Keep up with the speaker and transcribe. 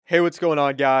Hey, what's going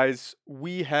on, guys?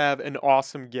 We have an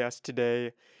awesome guest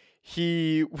today.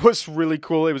 He was really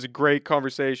cool. It was a great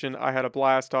conversation. I had a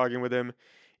blast talking with him.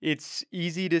 It's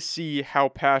easy to see how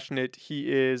passionate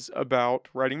he is about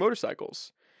riding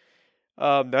motorcycles.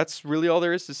 That's really all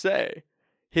there is to say.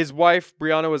 His wife,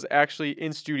 Brianna, was actually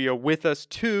in studio with us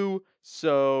too.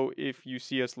 So if you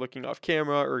see us looking off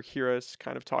camera or hear us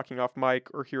kind of talking off mic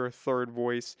or hear a third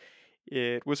voice,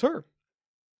 it was her.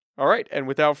 All right, and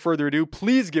without further ado,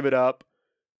 please give it up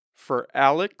for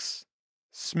Alex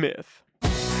Smith.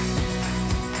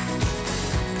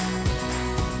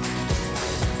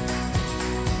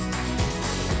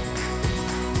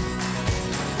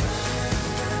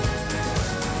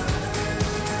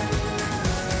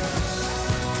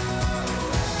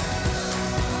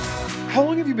 How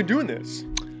long have you been doing this?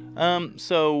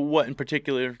 So what in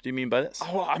particular do you mean by this?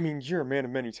 Oh, I mean, you're a man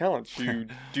of many talents. Are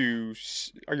you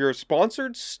a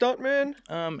sponsored stuntman?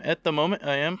 At the moment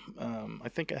I am. I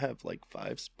think I have like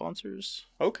 5 sponsors.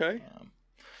 Okay.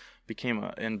 Became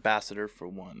an ambassador for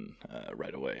one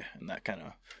right away, and that kind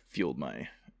of fueled my,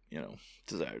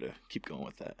 desire to keep going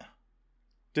with that.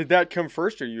 Did that come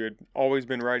first, or you had always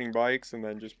been riding bikes and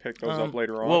then just picked those up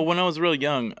later on? Well, when I was really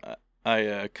young,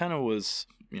 I kind of was,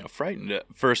 frightened at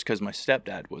first because my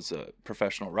stepdad was a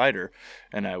professional rider,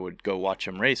 and I would go watch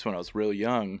him race when I was real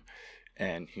young,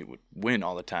 and he would win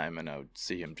all the time, and I would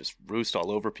see him just roost all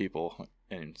over people,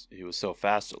 and he was so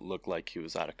fast it looked like he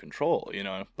was out of control,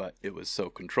 but it was so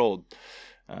controlled.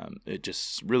 It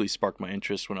just really sparked my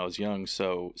interest when I was young,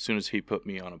 so as soon as he put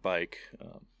me on a bike,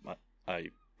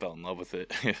 I fell in love with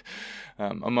it.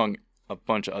 Among a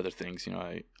bunch of other things,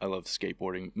 I love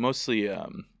skateboarding, mostly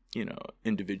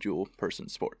individual person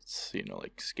sports,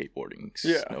 like skateboarding,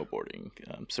 snowboarding,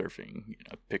 surfing.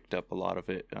 I picked up a lot of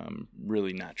it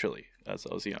really naturally as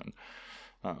I was young,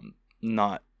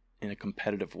 not in a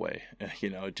competitive way.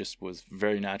 It just was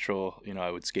very natural. I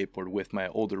would skateboard with my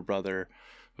older brother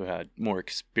who had more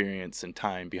experience and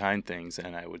time behind things,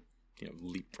 and I would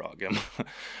leapfrog him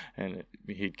and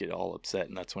he'd get all upset,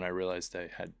 and that's when I realized I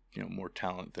had more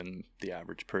talent than the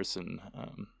average person,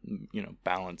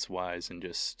 balance wise and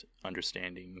just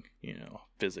understanding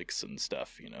physics and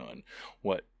stuff, and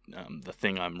what the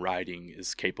thing I'm riding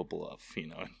is capable of,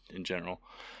 in general.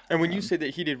 And when you say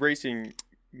that he did racing,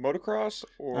 motocross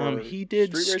or he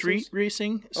did street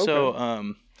racing. Okay.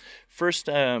 So first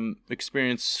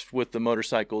experience with the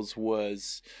motorcycles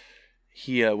was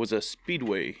he was a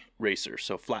speedway racer,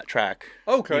 so flat track,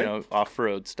 okay,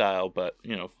 off-road style, but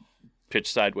pitch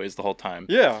sideways the whole time.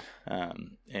 Yeah.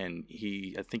 And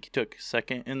I think he took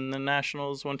second in the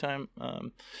nationals one time,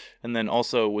 and then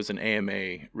also was an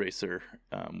AMA racer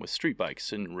with street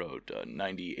bikes and rode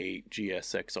 98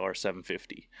 GSXR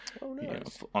 750. Oh,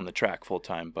 nice. On the track full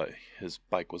time, but his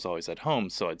bike was always at home,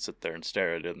 so I'd sit there and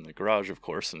stare at it in the garage, of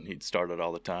course, and he'd start it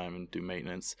all the time and do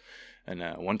maintenance. And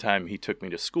one time he took me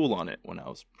to school on it when I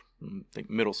was, I think,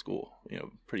 middle school,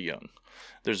 pretty young.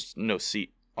 There's no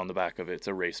seat on the back of it. It's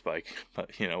a race bike,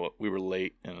 but we were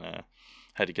late and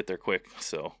had to get there quick,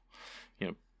 so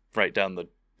right down the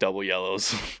double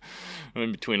yellows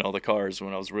in between all the cars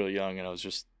when I was really young, and I was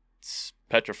just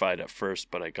petrified at first,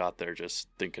 but I got there just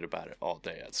thinking about it all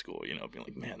day at school, being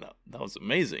like, man, that was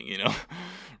amazing,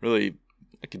 really,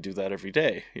 I could do that every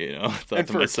day, thought and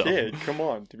to for myself, a kid, come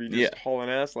on, to be just hauling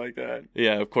ass like that.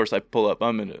 Yeah, of course. I pull up,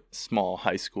 I'm in a small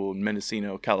high school in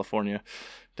Mendocino, California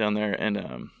down there,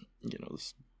 and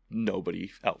there's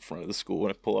nobody out front of the school. When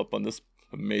I pull up on this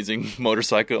amazing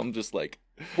motorcycle, I'm just like,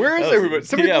 where is everybody?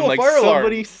 Somebody pull I'm a fire alarm.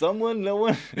 Somebody, someone, no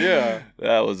one. Yeah.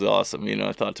 That was awesome.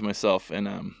 I thought to myself,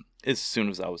 and as soon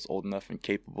as I was old enough and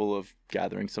capable of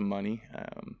gathering some money,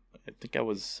 I think I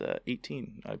was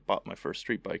 18. I bought my first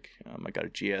street bike. I got a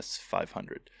GS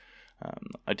 500.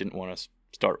 I didn't want to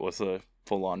start with a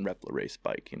full-on Repla race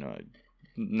bike. I'd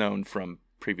known from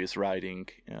previous riding,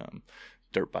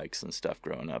 dirt bikes and stuff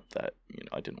growing up that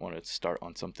I didn't want to start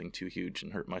on something too huge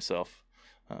and hurt myself.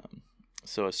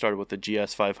 So I started with the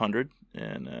GS 500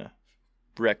 and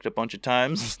wrecked a bunch of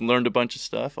times, learned a bunch of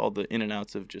stuff, all the in and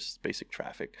outs of just basic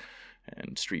traffic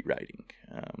and street riding.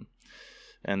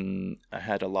 And I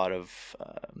had a lot of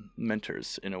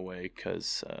mentors in a way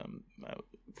because I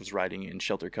was riding in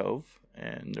Shelter Cove,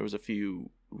 and there was a few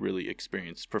really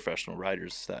experienced professional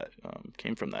riders that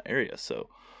came from that area. So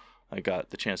I got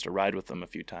the chance to ride with them a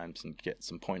few times and get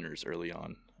some pointers early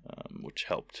on, which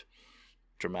helped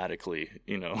dramatically,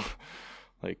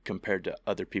 like compared to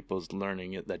other people's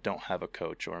learning it that don't have a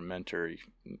coach or a mentor.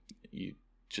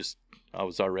 I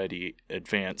was already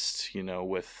advanced,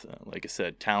 with, like I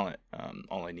said, talent.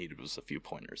 All I needed was a few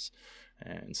pointers.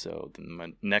 And so then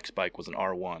my next bike was an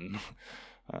R1.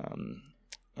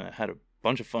 I had a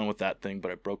bunch of fun with that thing,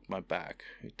 but I broke my back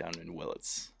down in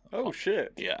Willits. Oh,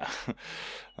 shit. Yeah.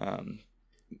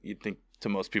 You'd think to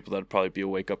most people that'd probably be a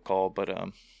wake-up call, but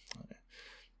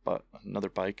bought another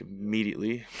bike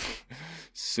immediately as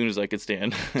soon as I could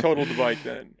stand. Totaled the bike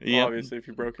then. Yep. Obviously, if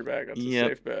you broke your back, that's a Yep.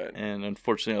 safe bet. And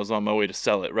unfortunately, I was on my way to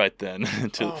sell it right then.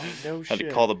 Oh, no Had shit.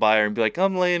 to call the buyer and be like,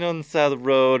 I'm laying on the side of the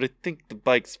road. I think the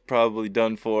bike's probably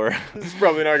done for. This is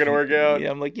probably not going to work out.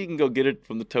 Yeah, I'm like, you can go get it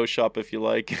from the tow shop if you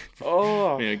like.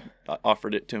 Oh. I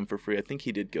offered it to him for free. I think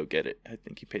he did go get it. I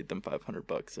think he paid them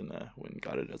 $500 and went and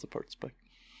got it as a parts bike.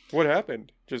 What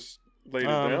happened? Just laid it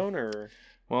down, or?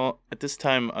 Well, at this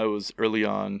time, I was early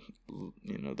on.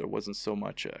 There wasn't so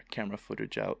much camera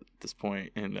footage out at this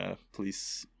point, and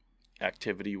police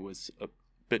activity was a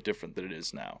bit different than it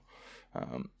is now.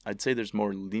 I'd say there's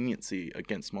more leniency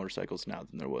against motorcycles now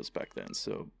than there was back then.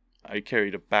 So I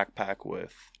carried a backpack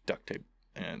with duct tape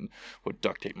and would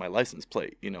duct tape my license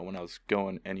plate, when I was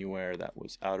going anywhere that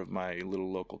was out of my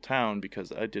little local town,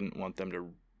 because I didn't want them to,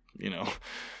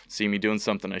 see me doing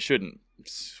something I shouldn't.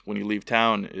 When you leave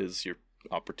town is your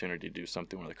opportunity to do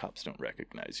something where the cops don't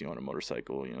recognize you on a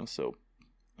motorcycle, so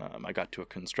I got to a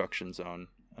construction zone,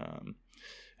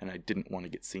 and I didn't want to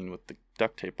get seen with the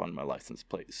duct tape on my license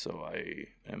plate, so I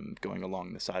am going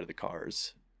along the side of the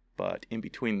cars, but in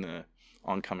between the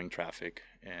oncoming traffic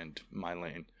and my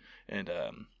lane, and I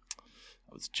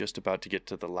was just about to get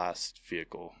to the last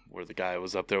vehicle where the guy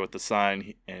was up there with the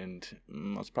sign, and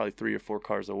I was probably 3 or 4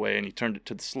 cars away, and he turned it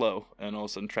to the slow, and all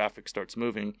of a sudden traffic starts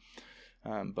moving,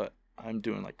 but I'm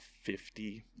doing like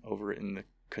 50 over in the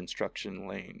construction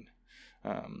lane,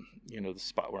 the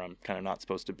spot where I'm kind of not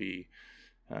supposed to be,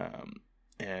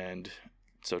 and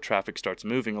so traffic starts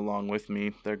moving along with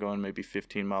me. They're going maybe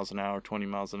 15 miles an hour, 20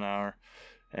 miles an hour,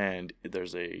 and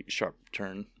there's a sharp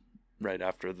turn right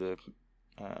after the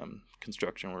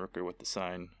construction worker with the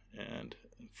sign, and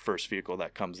first vehicle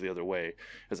that comes the other way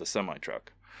is a semi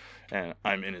truck, and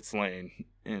I'm in its lane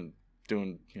and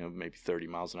doing maybe 30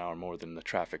 miles an hour more than the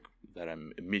traffic that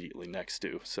I'm immediately next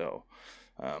to. So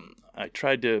I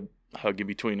tried to hug in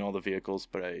between all the vehicles,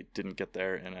 but I didn't get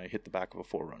there, and I hit the back of a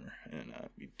 4Runner and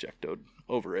ejected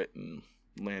over it and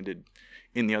landed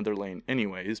in the other lane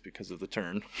anyways because of the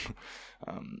turn.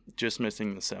 Just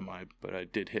missing the semi, but I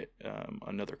did hit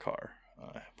another car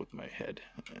with my head,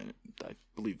 and I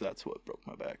believe that's what broke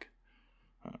my back.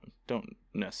 Don't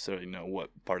necessarily know what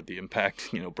part of the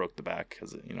impact broke the back,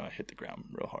 because I hit the ground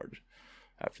real hard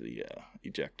after the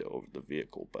ejecto over the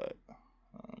vehicle, but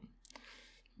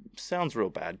sounds real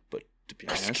bad. But to be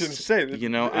honest, I was gonna say,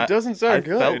 it I doesn't sound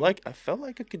good. I felt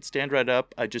like I could stand right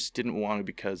up. I just didn't want to,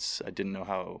 because I didn't know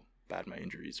how bad my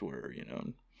injuries were.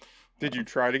 Did you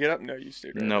try to get up? No, you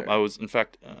stayed right No, there. I was, in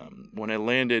fact, when I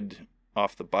landed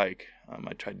off the bike,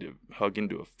 I tried to hug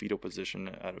into a fetal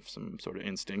position out of some sort of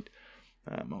instinct.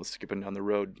 I was skipping down the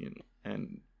road,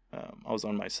 and I was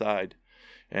on my side,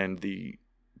 and the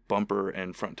bumper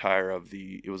and front tire of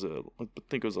I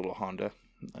think it was a little Honda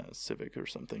Civic or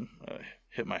something,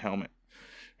 hit my helmet,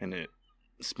 and it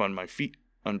spun my feet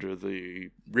under the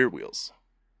rear wheels.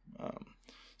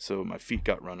 So my feet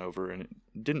got run over, and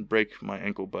it didn't break my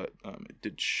ankle, but it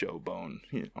did show bone.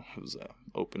 It was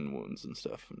open wounds and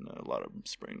stuff, and a lot of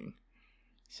spraining.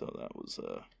 So that was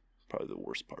probably the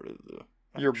worst part of the.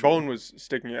 Your bone was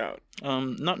sticking out.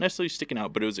 Not necessarily sticking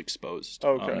out, but it was exposed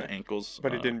Okay. on the ankles.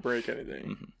 But it didn't break anything.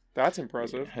 Mm-hmm. That's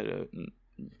impressive. It had a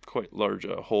quite large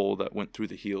hole that went through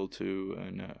the heel too,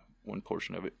 and one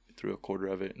portion of it through a quarter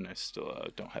of it, and I still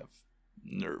don't have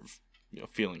nerve,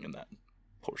 feeling in that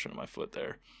portion of my foot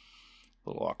there. A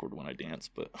little awkward when I dance,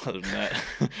 but other than that,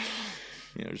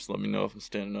 just let me know if I'm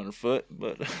standing on her foot.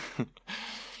 But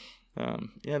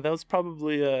that was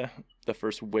probably the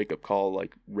first wake-up call,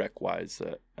 like wreck-wise,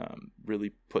 that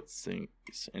really puts things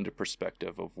into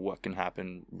perspective of what can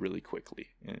happen really quickly.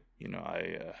 And,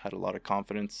 I had a lot of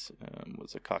confidence,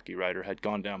 was a cocky rider, had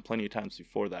gone down plenty of times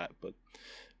before that, but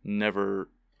never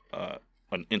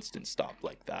an instant stop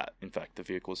like that. In fact, the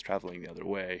vehicle was traveling the other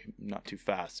way, not too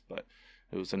fast, but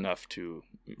it was enough to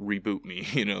reboot me,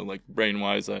 like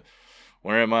brain-wise.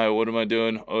 Where am I? What am I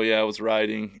doing? Oh, yeah, I was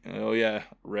riding. Oh, yeah,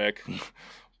 wreck.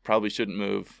 Probably shouldn't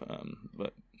move.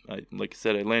 But like I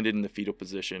said, I landed in the fetal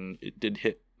position. It did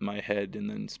hit my head and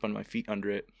then spun my feet under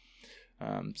it.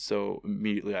 So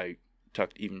immediately I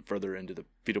tucked even further into the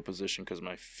fetal position because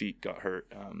my feet got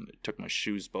hurt. It took my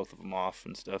shoes, both of them off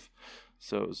and stuff.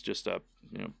 So it was just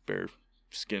bare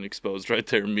skin exposed right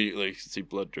there immediately. You could see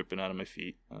blood dripping out of my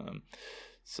feet.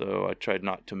 So I tried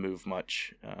not to move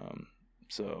much.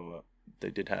 So they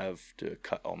did have to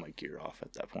cut all my gear off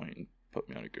at that point and put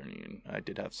me on a gurney, and I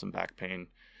did have some back pain.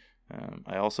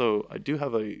 I do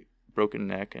have a broken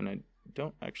neck, and I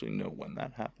don't actually know when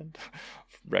that happened.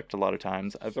 Wrecked a lot of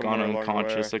times. I've Somewhere gone along the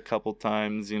unconscious way. a couple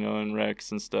times, in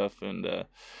wrecks and stuff, and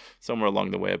somewhere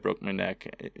along the way I broke my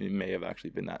neck. It may have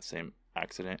actually been that same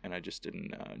accident, and I just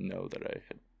didn't know that I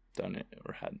had done it,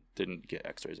 or didn't get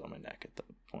x-rays on my neck at that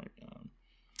point.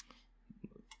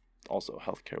 Also,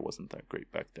 healthcare wasn't that great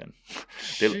back then.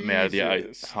 They let me out of the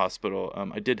Jesus. hospital.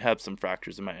 I did have some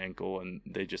fractures in my ankle, and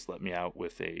they just let me out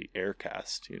with a air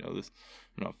cast. I don't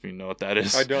know if you know what that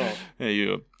is. I don't.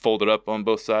 You fold it up on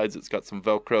both sides. It's got some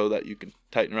Velcro that you can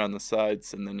tighten around the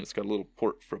sides, and then it's got a little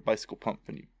port for a bicycle pump,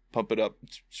 and you pump it up.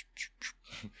 It's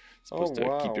supposed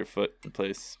to keep your foot in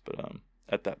place. But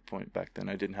at that point back then,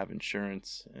 I didn't have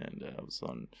insurance, and I was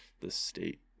on the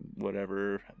state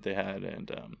whatever they had,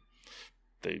 and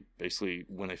they basically,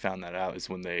 when they found that out, is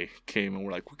when they came and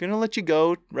were like, "We're gonna let you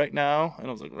go right now." And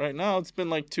I was like, "Right now? It's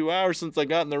been like 2 hours since I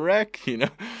got in the wreck."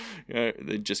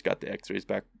 They just got the X-rays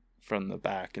back from the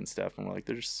back and stuff, and we're like,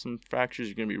 "There's some fractures.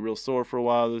 You're gonna be real sore for a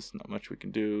while. There's not much we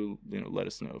can do. Let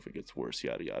us know if it gets worse."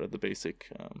 Yada yada. The basic,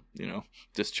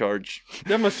 discharge.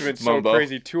 That must have been so Mumbo.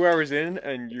 crazy. 2 hours in,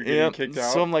 and you're getting kicked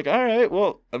out. So I'm like, all right,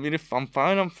 well, I mean, if I'm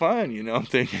fine, I'm fine. I'm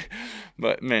thinking,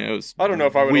 but man, it was. I don't know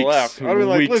if I would have left. I'd have been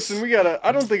like, weeks. listen,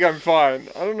 I don't think I'm fine.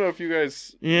 I don't know if you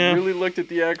guys really looked at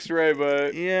the x-ray,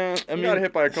 but Yeah, I mean, got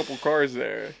hit by a couple cars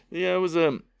there. Yeah, it was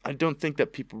I don't think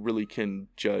that people really can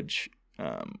judge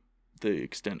the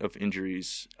extent of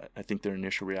injuries. I think their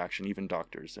initial reaction, even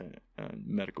doctors and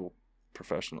medical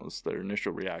professionals, their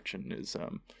initial reaction is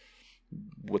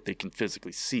what they can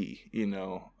physically see.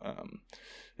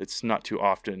 It's not too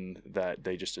often that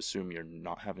they just assume you're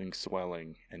not having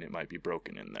swelling and it might be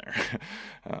broken in there.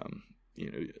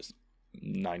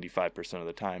 95% of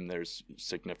the time there's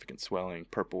significant swelling,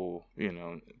 purple,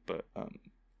 but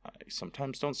I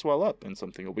sometimes don't swell up and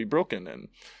something will be broken and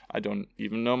I don't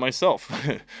even know myself.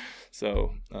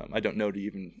 So I don't know to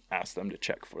even ask them to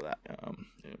check for that.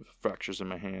 Fractures in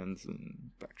my hands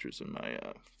and fractures in my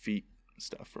feet and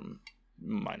stuff from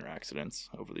minor accidents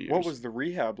over the years. What was the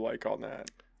rehab like on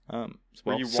that?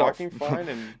 Were you so- walking fine?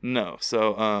 And No.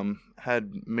 So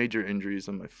had major injuries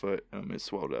on my foot. It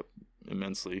swelled up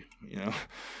immensely,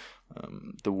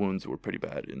 the wounds were pretty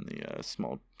bad in the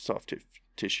small soft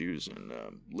tissues and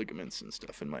ligaments and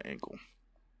stuff in my ankle.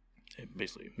 It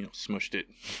basically, smushed it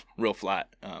real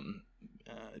flat.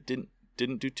 Didn't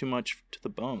do too much to the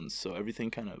bones, so everything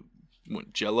kind of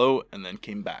went jello and then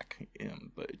came back,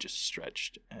 but it just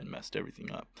stretched and messed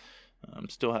everything up.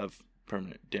 Still have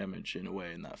permanent damage in a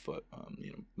way in that foot.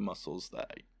 Muscles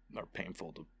that are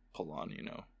painful to pull on,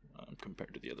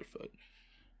 compared to the other foot.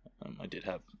 I did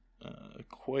have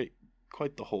quite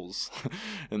the holes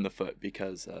in the foot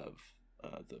because of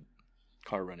the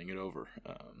car running it over.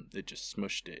 It just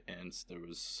smushed it, and there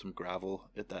was some gravel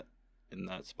in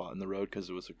that spot in the road because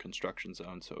it was a construction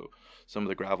zone. So some of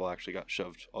the gravel actually got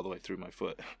shoved all the way through my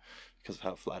foot because of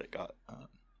how flat it got.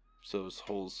 So there's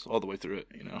holes all the way through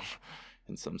it,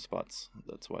 in some spots.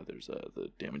 That's why there's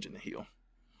the damage in the heel.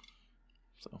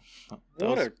 So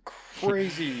what a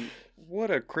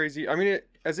crazy. I mean,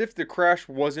 as if the crash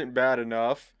wasn't bad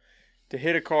enough to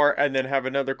hit a car and then have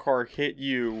another car hit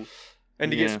you.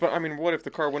 And to get I mean, what if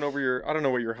the car went over your... I don't know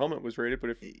what your helmet was rated,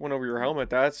 but if it went over your helmet,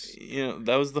 that's...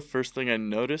 That was the first thing I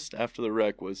noticed after the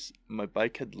wreck was my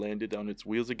bike had landed on its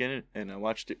wheels again, and I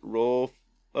watched it roll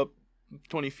up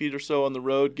 20 feet or so on the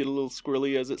road, get a little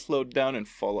squirrely as it slowed down, and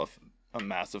fall off a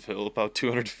massive hill about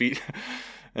 200 feet.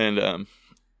 And,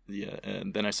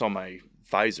 and then I saw my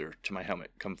visor to my helmet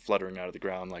come fluttering out of the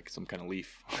ground like some kind of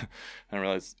leaf. And I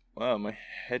realized, wow, my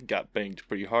head got banged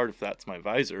pretty hard if that's my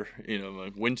visor,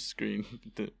 my windscreen.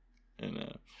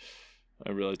 And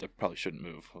I realized I probably shouldn't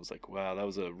move. I was like, wow, that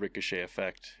was a ricochet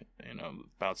effect.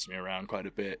 Bounced me around quite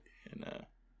a bit. And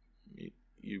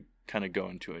you kind of go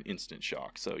into an instant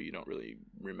shock, so you don't really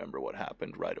remember what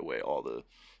happened right away, all the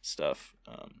stuff.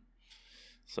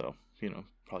 So,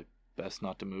 probably best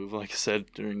not to move, like I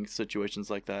said, during situations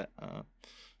like that.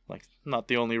 Not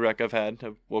the only wreck I've had.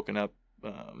 I've woken up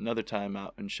another time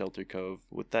out in Shelter Cove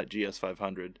with that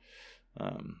GS500.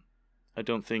 I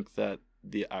don't think that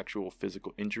the actual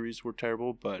physical injuries were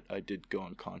terrible, but I did go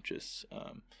unconscious.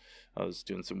 I was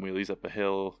doing some wheelies up a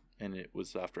hill, and it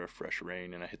was after a fresh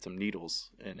rain, and I hit some needles,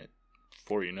 and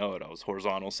before you know it, I was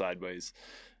horizontal sideways.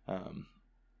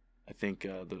 I think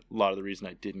a lot of the reason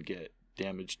I didn't get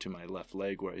damage to my left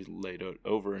leg where I laid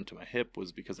over into my hip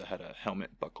was because I had a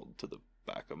helmet buckled to the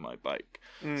back of my bike.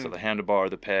 So the handlebar,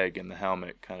 the peg, and the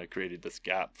helmet kind of created this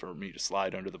gap for me to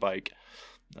slide under the bike.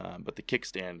 But the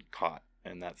kickstand caught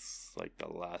and that's like the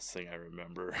last thing I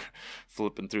remember.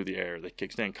 Flipping through the air, the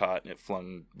kickstand caught and it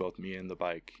flung both me and the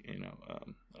bike.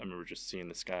 I remember just seeing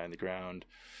the sky on the ground,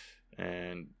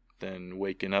 and then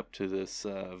waking up to this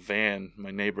van, my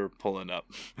neighbor pulling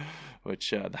up, which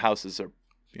the houses are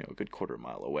a good quarter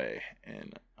mile away,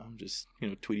 and I'm just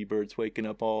Tweety Bird's waking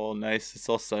up all nice. It's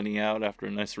all sunny out after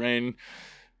a nice rain,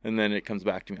 and then it comes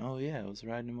back to me. Oh yeah, I was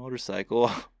riding a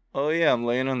motorcycle. Oh yeah, I'm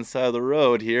laying on the side of the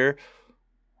road here.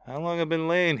 How long have I been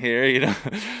laying here,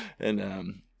 and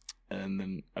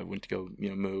then I went to go,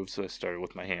 move. So I started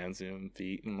with my hands and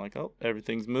feet, and I'm like, oh,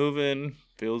 everything's moving,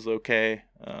 feels okay.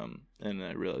 And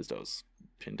I realized I was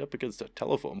pinned up against a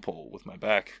telephone pole with my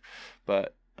back,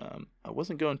 but I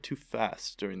wasn't going too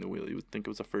fast during the wheelie. You would think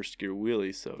it was a first gear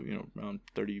wheelie, so around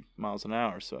 30 miles an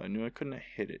hour. So I knew I couldn't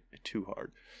hit it too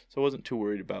hard. So I wasn't too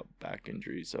worried about back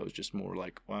injuries. I was just more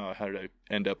like, wow, how did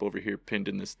I end up over here pinned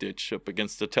in this ditch up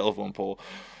against a telephone pole?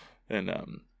 And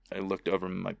I looked over,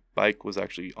 and my bike was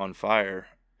actually on fire.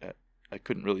 I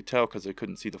couldn't really tell because I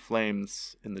couldn't see the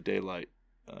flames in the daylight,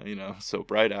 so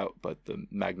bright out, but the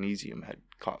magnesium had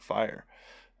caught fire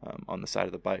on the side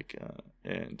of the bike,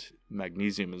 and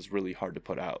magnesium is really hard to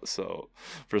put out. So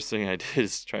first thing I did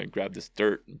is try and grab this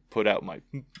dirt and put out my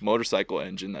motorcycle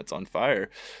engine that's on fire,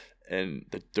 and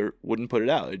the dirt wouldn't put it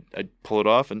out. I'd pull it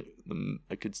off, and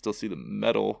I could still see the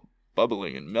metal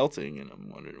bubbling and melting, and I'm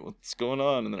wondering what's going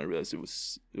on. And then I realized it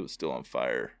was still on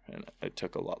fire, and it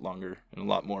took a lot longer and a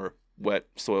lot more wet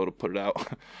soil to put it out.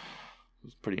 It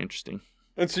was pretty interesting.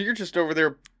 And so you're just over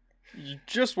there, you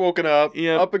just woken up,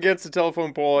 up against the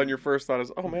telephone pole, and your first thought is,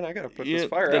 oh man, I gotta put this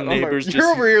fire out. You're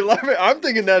over here laughing. I'm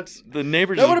thinking that would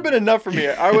have been enough for me.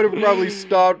 I would have probably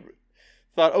thought,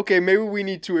 okay, maybe we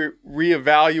need to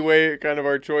reevaluate kind of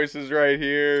our choices right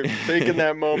here. Taking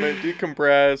that moment,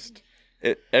 decompressed.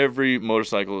 Every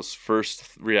motorcyclist's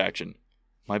first reaction,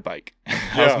 my bike.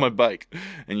 How's my bike?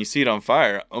 And you see it on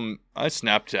fire. I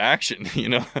snapped to action,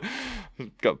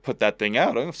 Got to put that thing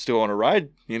out. I'm still on a ride,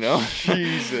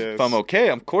 Jesus. If I'm okay,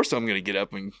 of course I'm going to get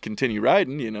up and continue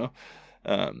riding,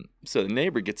 So the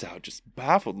neighbor gets out, just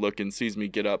baffled looking, sees me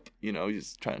get up,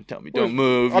 he's trying to tell me, don't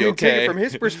move, you okay? Take it from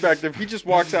his perspective, he just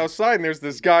walks outside and there's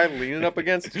this guy leaning up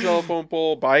against the telephone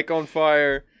pole, bike on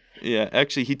fire. Yeah,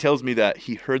 actually, he tells me that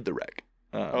he heard the wreck.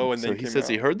 And so he says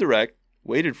he heard the wreck,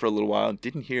 waited for a little while, and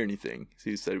didn't hear anything. So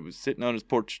he said he was sitting on his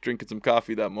porch drinking some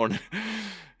coffee that morning.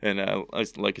 And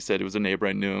like I said, it was a neighbor.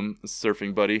 I knew him, a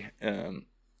surfing buddy. And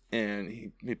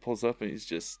he pulls up, and he's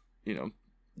just,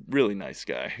 really nice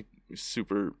guy.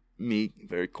 Super meek,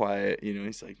 very quiet.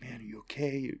 He's like, man, are you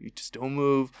okay? You just don't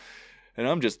move. And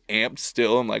I'm just amped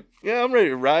still. I'm like, yeah, I'm ready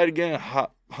to ride again.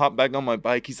 Hop back on my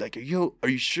bike. He's like, are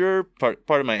you sure? Part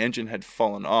of my engine had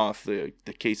fallen off, the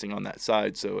casing on that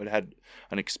side, so it had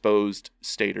an exposed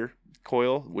stator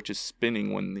coil, which is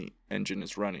spinning when the engine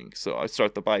is running. So I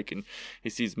start the bike, and he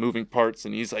sees moving parts,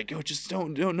 and he's like, yo, just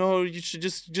don't no, you should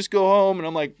just go home. And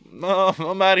I'm like, no,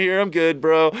 I'm out of here. I'm good,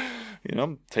 bro.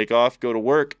 Take off, go to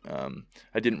work.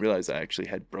 I didn't realize I actually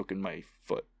had broken my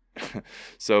foot.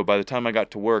 So by the time I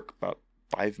got to work, about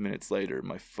 5 minutes later,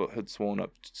 my foot had swollen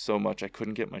up so much I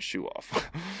couldn't get my shoe off.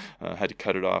 I had to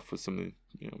cut it off with some,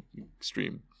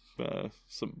 extreme,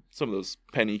 some of those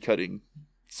penny cutting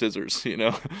scissors,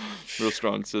 real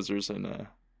strong scissors, and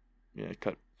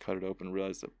cut it open. And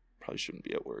realized I probably shouldn't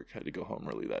be at work. I had to go home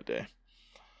early that day.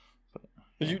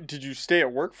 But, Did you stay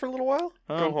at work for a little while?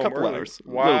 Go home a couple hours,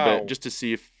 wow. A little bit, just to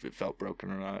see if it felt broken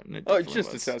or not. And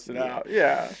just to test it out.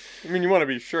 Yeah, I mean, you want to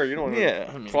be sure. You don't want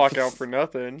to clock out for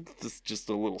nothing. It's just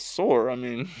a little sore. I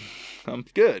mean, I'm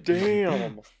good.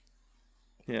 Damn.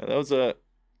 Yeah,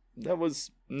 that was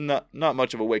not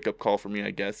much of a wake up call for me, I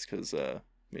guess, because I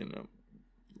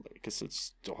guess it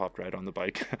still hopped right on the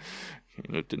bike.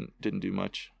 Didn't do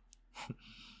much.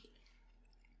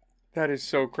 That is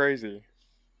so crazy.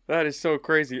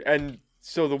 And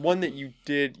so the one that you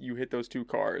hit those two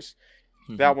cars,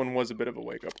 that one was a bit of a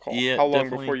wake up call. Yeah, how long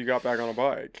definitely. Before you got back on a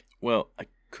bike? Well, I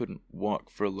couldn't walk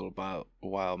for a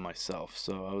while myself,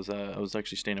 so I was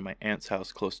actually staying at my aunt's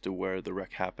house close to where the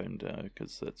wreck happened,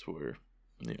 because that's where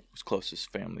it was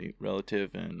closest family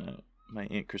relative, and my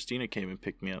Aunt Christina came and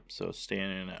picked me up, so I was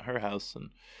staying at her house,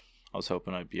 and I was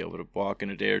hoping I'd be able to walk in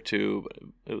a day or two, but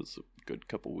it was a good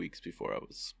couple weeks before I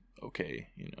was okay,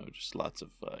 just lots of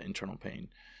internal pain.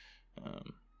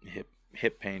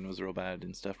 Hip pain was real bad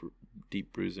and stuff,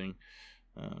 deep bruising,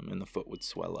 and the foot would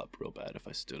swell up real bad if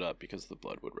I stood up because the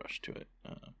blood would rush to it.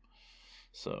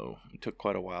 So it took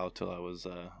quite a while till I was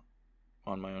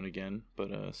on my own again,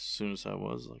 but as soon as I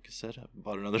was, like I said, I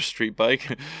bought another street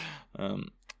bike.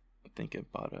 think I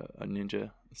bought a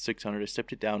Ninja 600. I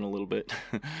stepped it down a little bit.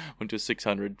 Went to a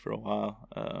 600 for a while.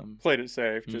 Played it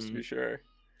safe, just to be sure.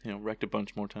 Wrecked a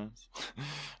bunch more times.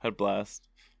 Had a blast.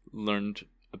 Learned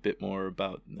a bit more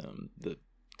about the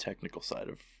technical side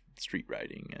of street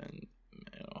riding and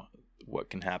what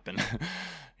can happen.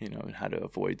 And how to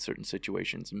avoid certain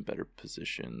situations and better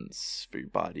positions for your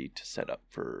body to set up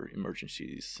for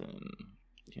emergencies and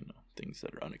things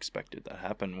that are unexpected that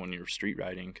happen when you're street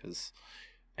riding, because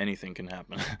anything can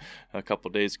happen. A couple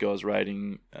of days ago I was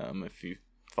riding, if you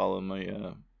follow my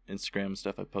Instagram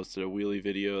stuff, I posted a wheelie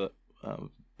video.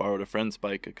 Borrowed a friend's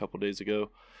bike a couple of days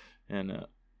ago, and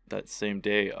that same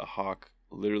day a hawk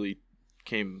literally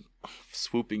came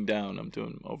swooping down. I'm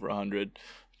doing over 100,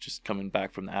 just coming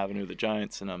back from the Avenue of the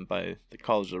Giants, and I'm by the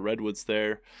College of the Redwoods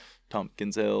there,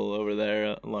 Tompkins Hill over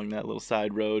there along that little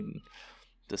side road, and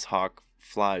this hawk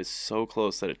flies so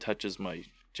close that it touches my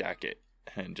jacket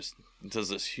and just does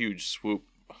this huge swoop.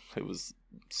 It was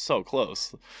so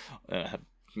close. I had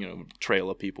trail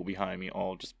of people behind me,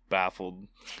 all just baffled,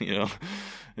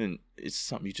 and it's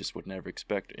something you just would never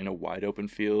expect in a wide open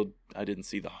field. I didn't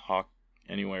see the hawk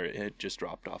anywhere. It had just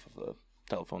dropped off of a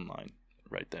telephone line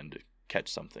right then to catch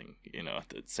something, at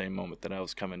the same moment that I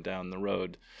was coming down the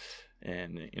road,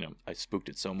 and I spooked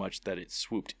it so much that it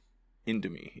swooped into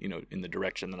me, in the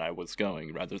direction that I was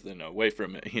going rather than away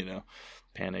from it.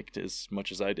 Panicked as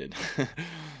much as I did.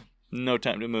 No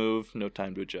time to move, no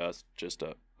time to adjust, just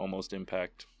a almost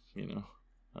impact.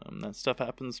 That stuff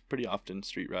happens pretty often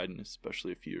street riding,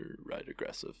 especially if you ride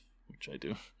aggressive, which I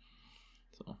do.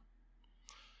 So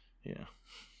yeah.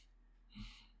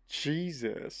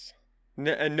 Jesus.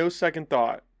 And no second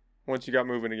thought once you got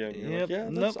moving again. You're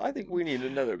like, nope. I think we need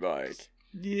another bike.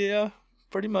 Yeah,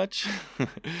 pretty much.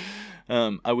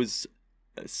 I was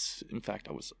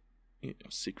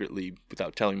secretly,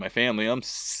 without telling my family, I'm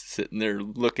sitting there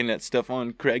looking at stuff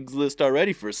on Craigslist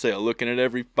already for sale, looking at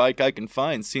every bike I can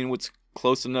find, seeing what's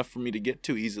close enough for me to get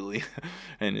to easily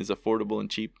and is affordable and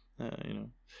cheap.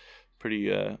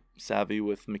 Pretty savvy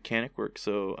with mechanic work,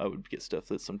 so I would get stuff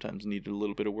that sometimes needed a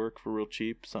little bit of work for real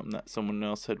cheap, something that someone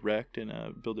else had wrecked, and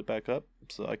build it back up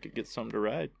so I could get something to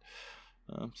ride.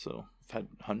 So I've had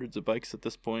hundreds of bikes at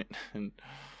this point, and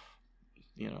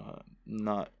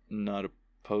not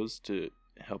opposed to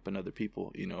helping other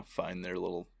people, find their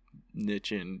little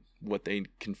niche in what they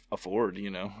can afford,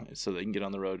 so they can get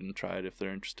on the road and try it if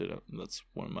they're interested. That's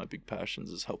one of my big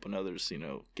passions, is helping others,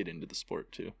 get into the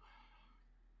sport too.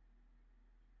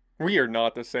 We are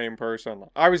not the same person.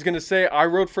 I was going to say, I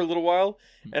rode for a little while,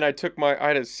 and I had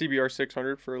a CBR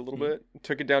 600 for a little bit,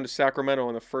 took it down to Sacramento,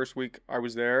 and the first week I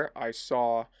was there, I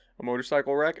saw a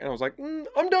motorcycle wreck, and I was like,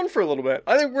 I'm done for a little bit.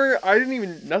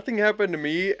 Nothing happened to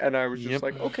me, and I was just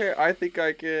like, okay, I think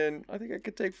I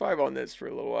could take 5 on this for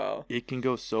a little while. It can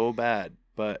go so bad,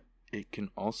 but it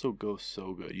can also go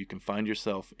so good. You can find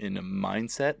yourself in a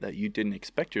mindset that you didn't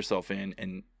expect yourself in,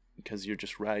 and because you're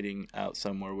just riding out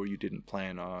somewhere where you didn't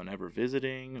plan on ever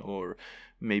visiting, or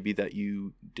maybe that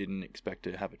you didn't expect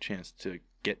to have a chance to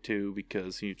get to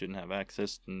because you didn't have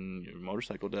access and your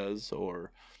motorcycle does,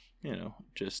 or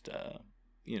just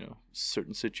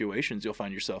certain situations you'll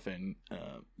find yourself in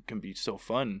can be so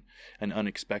fun and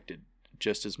unexpected,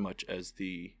 just as much as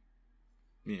the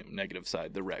negative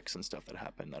side, the wrecks and stuff that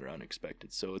happen that are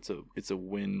unexpected. So it's a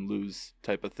win-lose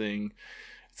type of thing.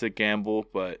 It's a gamble,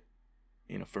 but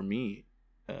for me,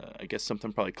 I guess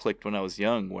something probably clicked when I was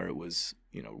young, where it was,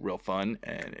 real fun,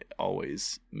 and it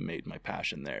always made my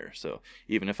passion there. So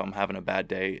even if I'm having a bad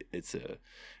day, it's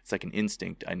like an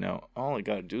instinct. I know all I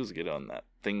gotta do is get on that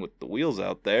thing with the wheels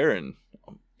out there, and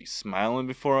I'll be smiling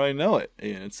before I know it.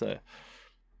 And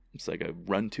it's like a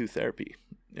run-to therapy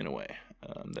in a way,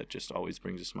 that just always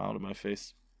brings a smile to my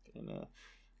face. And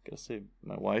gotta say,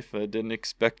 my wife didn't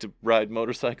expect to ride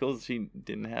motorcycles. She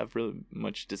didn't have really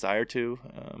much desire to.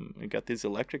 I got these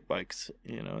electric bikes,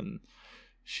 and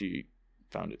she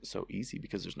found it so easy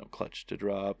because there's no clutch to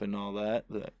drop and all that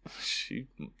she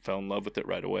fell in love with it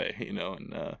right away, and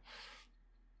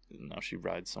now she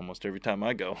rides almost every time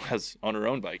I go, has on her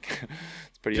own bike.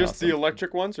 It's pretty just awesome. The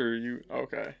electric ones, or you?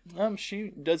 Okay.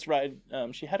 She does ride.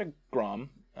 She had a Grom.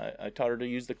 I taught her to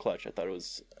use the clutch. I thought it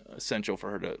was essential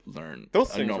for her to learn those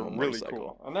a things normal are really motorcycle.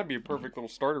 cool, and that'd be a perfect little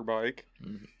starter bike.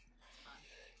 Mm-hmm.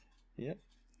 Yep.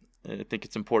 I think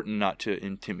it's important not to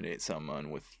intimidate someone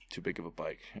with too big of a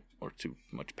bike or too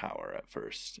much power at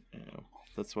first.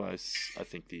 That's why I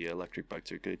think the electric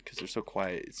bikes are good, because they're so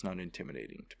quiet. It's not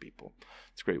intimidating to people.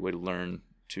 It's a great way to learn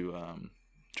to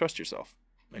trust yourself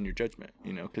and your judgment,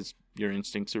 because your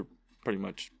instincts are pretty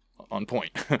much on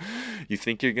point. You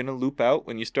think you're going to loop out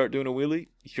when you start doing a wheelie?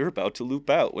 You're about to loop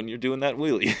out when you're doing that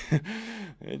wheelie.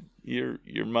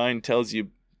 Your mind tells you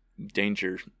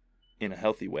danger in a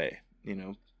healthy way.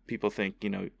 People think,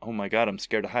 oh my God, I'm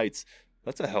scared of heights.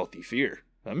 That's a healthy fear.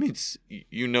 That means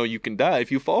you can die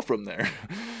if you fall from there,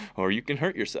 or you can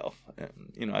hurt yourself.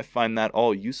 I find that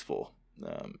all useful,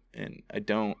 and I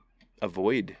don't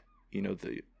avoid,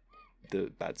 the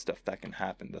bad stuff that can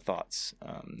happen, the thoughts.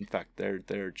 In fact,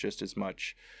 they're just as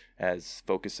much as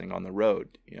focusing on the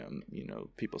road.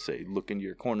 People say look into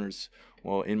your corners.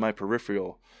 Well, in my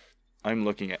peripheral, I'm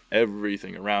looking at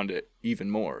everything around it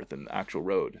even more than the actual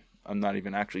road. I'm not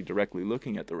even actually directly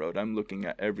looking at the road. I'm looking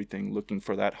at everything, looking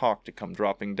for that hawk to come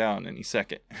dropping down any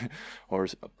second, or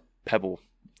a pebble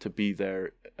to be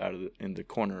there in the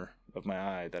corner of my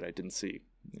eye that I didn't see.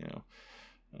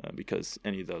 Because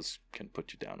any of those can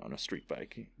put you down on a street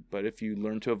bike. But if you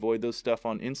learn to avoid those stuff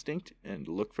on instinct and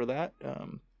look for that, I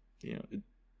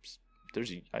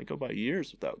go by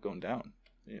years without going down.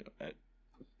 At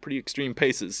pretty extreme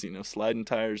paces. Sliding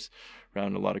tires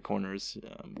around a lot of corners,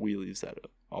 wheelies at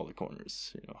all the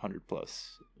corners. 100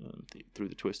 plus through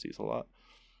the twisties a lot.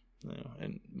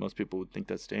 And most people would think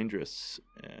that's dangerous.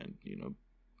 And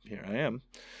here I am.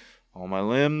 All my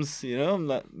limbs, I'm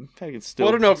not. I can still. Well,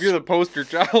 I don't know if you're the poster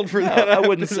child for that. I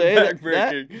wouldn't say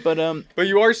that, but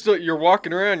you are still. You're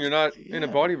walking around. You're not in a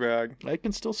body bag. I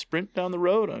can still sprint down the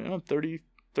road. I'm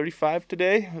 35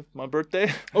 today. It's my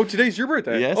birthday. Oh, today's your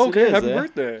birthday. Yes, okay. It is, Happy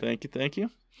birthday. Thank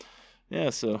you. Yeah,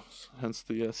 so hence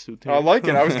the suit. I like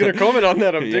it. I was gonna comment on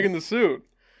that. I'm digging the suit.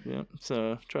 Yeah,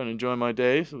 so trying to enjoy my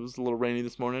day. It was a little rainy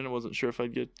this morning. I wasn't sure if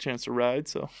I'd get a chance to ride,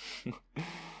 so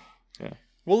yeah.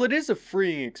 Well, it is a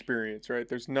freeing experience, right?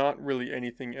 There's not really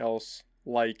anything else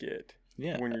like it.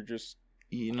 Yeah. When you're just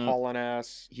hauling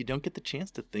ass. You don't get the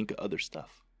chance to think of other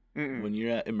stuff. Mm-mm. When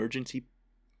you're at emergency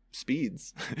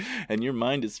speeds and your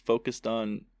mind is focused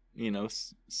on,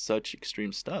 such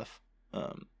extreme stuff,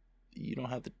 you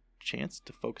don't have the chance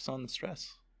to focus on the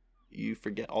stress. You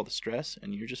forget all the stress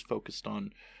and you're just focused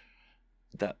on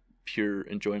that pure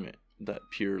enjoyment, that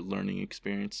pure learning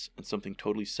experience, and something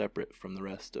totally separate from the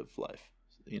rest of life.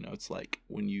 It's like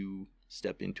when you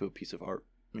step into a piece of art,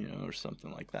 or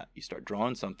something like that. You start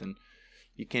drawing something,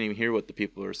 you can't even hear what the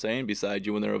people are saying beside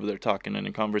you when they're over there talking in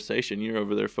a conversation. You're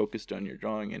over there focused on your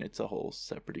drawing, and it's a whole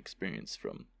separate experience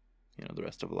from, the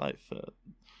rest of life.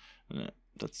 And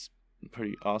that's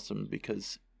pretty awesome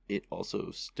because it also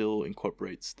still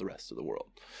incorporates the rest of the world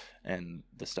and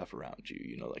the stuff around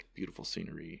you, like beautiful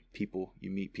scenery, people. You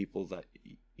meet people that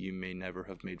you may never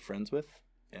have made friends with.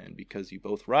 And because you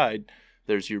both ride,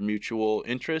 there's your mutual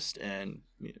interest. And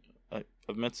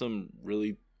I've met some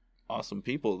really awesome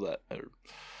people that are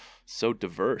so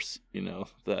diverse,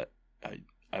 that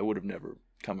I would have never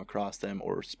come across them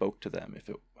or spoke to them if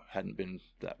it hadn't been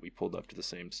that we pulled up to the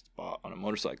same spot on a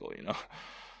motorcycle,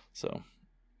 So,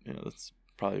 that's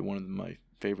probably one of my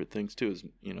favorite things too is,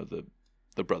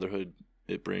 the brotherhood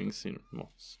it brings,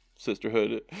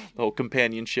 sisterhood, the whole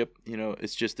companionship,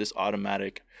 it's just this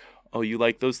automatic, oh, you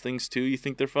like those things too? You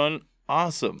think they're fun?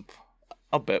 Awesome.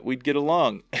 I'll bet we'd get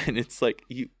along. And it's like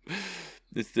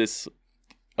it's this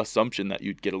assumption that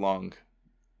you'd get along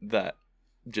that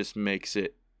just makes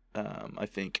it, I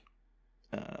think,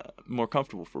 more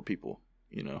comfortable for people,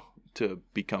 to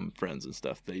become friends and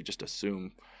stuff. They just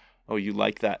assume, oh, you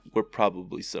like that? We're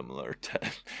probably similar to,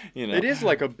 It is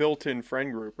like a built-in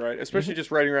friend group, right? Especially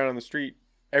just riding around on the street.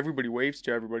 Everybody waves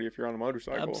to everybody if you're on a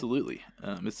motorcycle. Absolutely.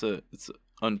 It's an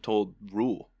untold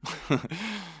rule.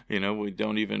 We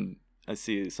don't even, I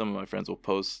see some of my friends will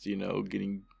post,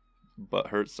 getting butt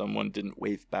hurt. Someone didn't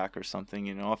wave back or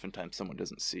something. Oftentimes someone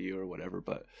doesn't see you or whatever,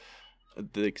 but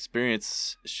the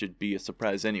experience should be a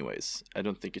surprise anyways. I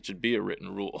don't think it should be a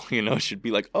written rule. It should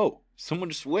be like, oh, someone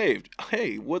just waved.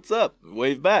 Hey, what's up?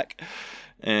 Wave back.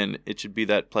 And it should be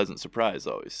that pleasant surprise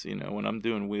always. When I'm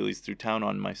doing wheelies through town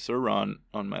on my Sur-Ron,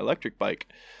 on my electric bike,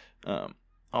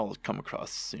 I'll come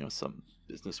across, some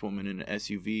businesswoman in an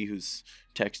SUV who's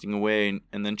texting away,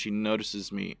 and then she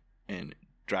notices me and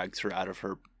drags her out of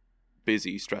her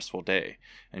busy, stressful day.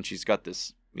 And she's got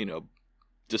this,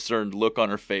 discerned look on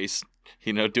her face,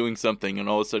 doing something, and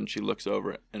all of a sudden she looks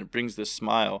over and it brings this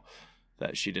smile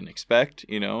that she didn't expect,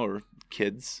 or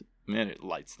kids, man, it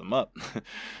lights them up.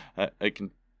 I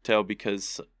can tell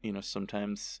because,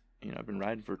 sometimes, I've been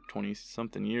riding for 20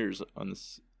 something years on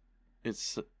this.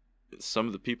 It's some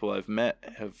of the people I've met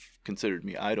have considered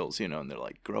me idols, and they're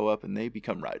like, grow up and they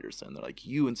become riders. And they're like,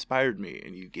 you inspired me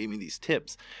and you gave me these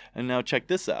tips. And now check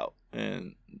this out.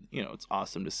 And, it's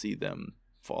awesome to see them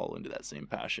fall into that same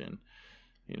passion,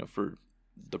 for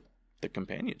the the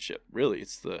companionship. Really,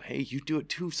 it's the, hey, you do it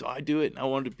too, so I do it, and I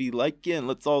want to be like you, and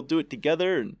let's all do it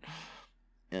together.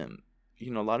 And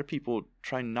a lot of people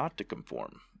try not to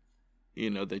conform.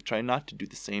 They try not to do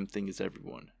the same thing as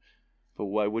everyone. But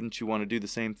why wouldn't you want to do the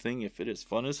same thing if it is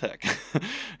fun as heck?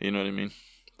 You know what I mean?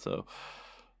 So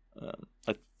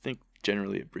I think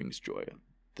generally it brings joy.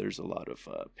 There's a lot of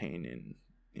pain in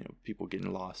people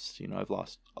getting lost. I've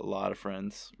lost a lot of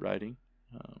friends riding,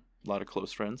 a lot of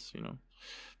close friends.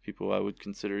 People I would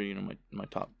consider my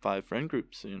top 5 friend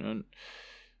groups. And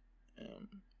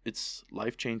it's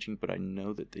life changing, but I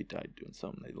know that they died doing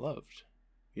something they loved.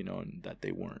 And that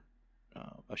they weren't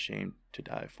ashamed to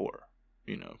die for.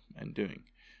 And doing,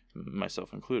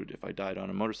 myself included. If I died on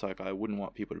a motorcycle, I wouldn't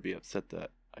want people to be upset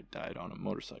that I died on a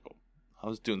motorcycle. I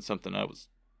was doing something I was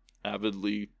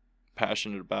avidly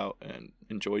passionate about and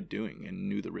enjoyed doing and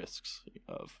knew the risks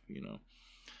of,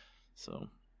 So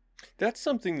that's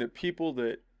something that people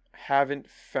that haven't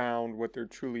found what they're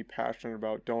truly passionate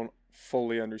about don't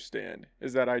fully understand,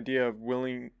 is that idea of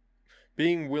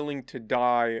being willing to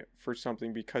die for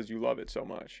something because you love it so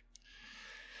much.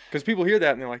 Because people hear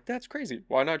that and they're like, that's crazy.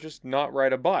 Why not just not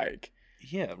ride a bike?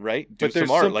 Yeah, right? Do some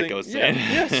art, like I was saying.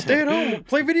 Yeah, stay at home,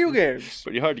 play video games.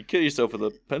 Pretty hard to kill yourself with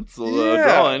a pencil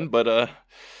drawing, but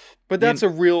that's a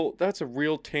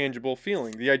real tangible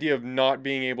feeling. The idea of not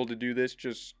being able to do this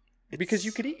because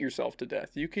you could eat yourself to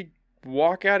death. You could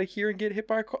walk out of here and get hit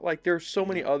by a car. Like, there's so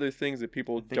many other things that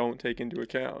people don't take into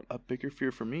account. A bigger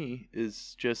fear for me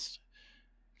is just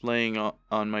laying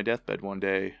on my deathbed one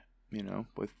day,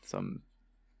 with some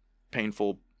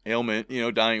painful ailment,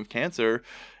 dying of cancer,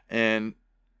 and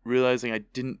realizing I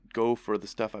didn't go for the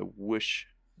stuff I wish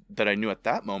that I knew at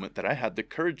that moment that I had the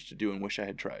courage to do and wish I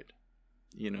had tried.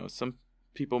 Some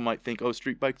people might think, oh,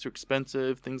 street bikes are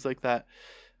expensive, things like that.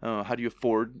 How do you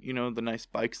afford, the nice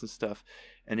bikes and stuff?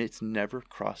 And it's never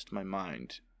crossed my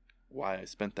mind why I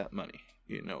spent that money,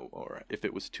 or if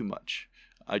it was too much.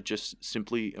 I just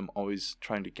simply am always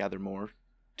trying to gather more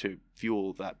to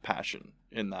fuel that passion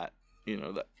in that,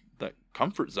 that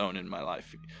comfort zone in my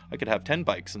life. I could have 10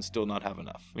 bikes and still not have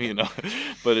enough,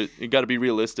 but it got to be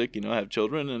realistic. I have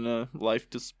children and a life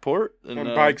to support, and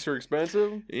bikes are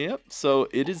expensive. Yep. So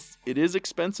it is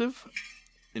expensive.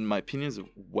 In my opinion, is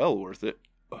well worth it.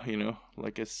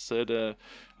 Like I said, I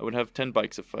would have 10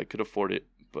 bikes if I could afford it,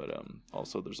 but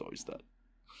also there's always that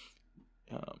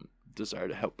desire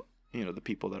to help the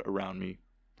people that are around me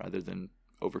rather than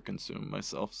overconsume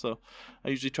myself. So I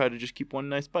usually try to just keep one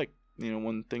nice bike,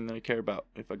 one thing that I care about.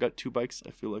 If I got 2 bikes,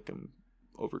 I feel like I'm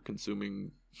over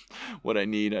consuming what I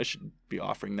need. I should be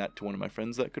offering that to one of my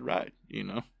friends that could ride,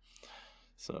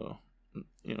 So,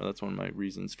 that's one of my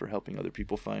reasons for helping other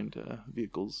people find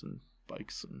vehicles and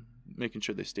bikes and making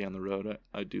sure they stay on the road.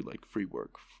 I do like free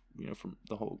work, from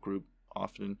the whole group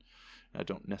often. I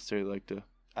don't necessarily like to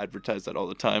advertise that all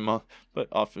the time, but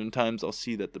oftentimes I'll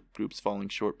see that the group's falling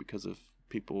short because of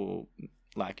people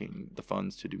lacking the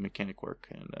funds to do mechanic work,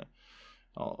 and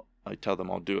I tell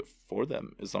them I'll do it for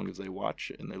them as long as they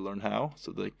watch and they learn how,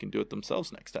 so they can do it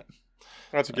themselves next time.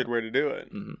 That's a good way to do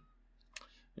it. Mm-hmm.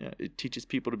 Yeah, it teaches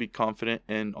people to be confident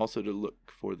and also to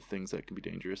look for the things that can be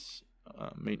dangerous,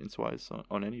 maintenance-wise,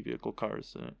 on any vehicle,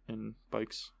 cars and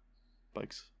bikes.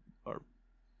 Bikes are,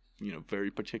 very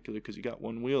particular because you got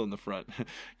one wheel in the front.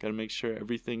 Got to make sure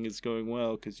everything is going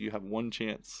well because you have one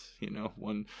chance,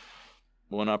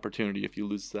 one opportunity. If you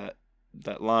lose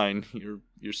that line, your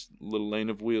little lane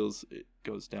of wheels, it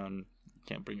goes down. You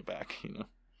can't bring it back,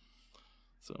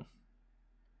 So.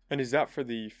 And is that for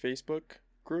the Facebook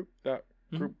group? That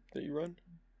group that you run?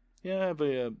 Yeah, I have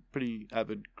a pretty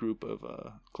avid group of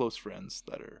close friends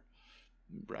that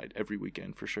ride every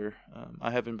weekend for sure.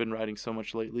 I haven't been riding so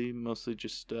much lately, mostly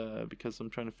just because I'm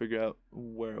trying to figure out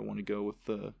where I want to go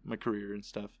with my career and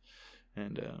stuff,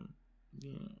 and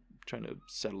trying to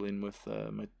settle in with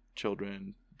my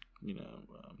children.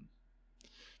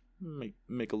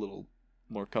 Make a little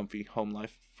more comfy home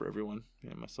life for everyone,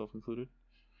 myself included.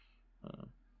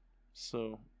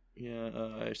 So. Yeah,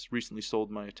 I just recently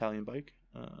sold my Italian bike,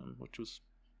 which was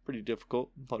pretty difficult.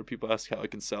 A lot of people ask how I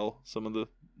can sell some of the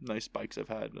nice bikes I've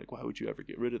had. Like, why would you ever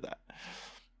get rid of that?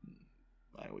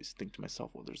 I always think to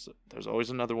myself, well, there's always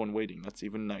another one waiting that's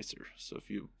even nicer. So if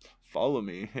you follow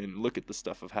me and look at the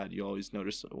stuff I've had, you always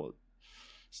notice, well, it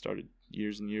started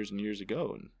years and years and years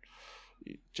ago, and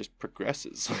it just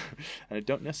progresses. And I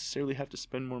don't necessarily have to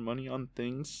spend more money on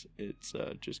things. It's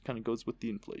just kind of goes with the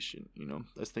inflation,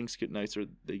 as things get nicer,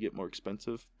 they get more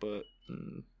expensive, but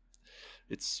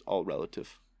it's all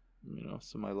relative,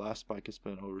 so my last bike I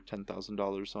spent over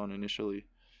 $10,000 on initially,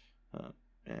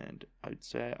 and I'd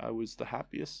say I was the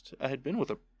happiest I had been with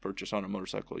a purchase on a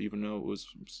motorcycle, even though it was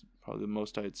probably the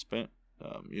most I had spent,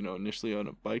 initially on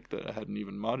a bike that I hadn't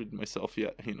even modded myself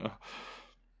yet,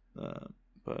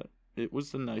 but it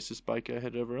was the nicest bike I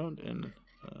had ever owned, and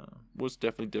was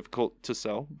definitely difficult to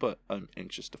sell, but I'm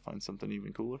anxious to find something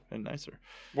even cooler and nicer.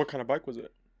 What kind of bike was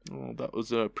it? Well, that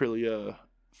was a Aprilia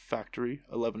factory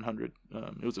 1100.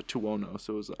 It was a Tuono,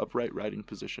 so it was an upright riding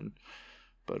position,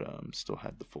 but still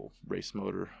had the full race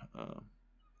motor.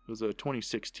 It was a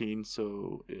 2016,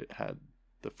 so it had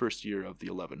the first year of the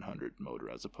 1100 motor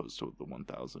as opposed to the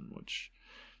 1000, which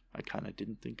I kind of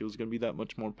didn't think it was going to be that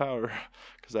much more power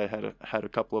because I had a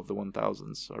couple of the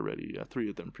 1000s already, 3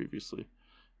 of them previously.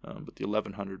 But the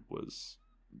 1100 was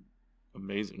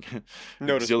amazing.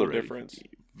 Noticeable difference.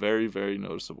 Very, very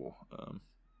noticeable.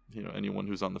 Anyone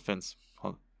who's on the fence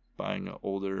buying an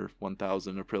older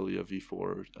 1000 Aprilia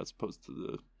V4 as opposed to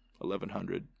the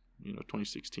 1100,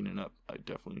 2016 and up, I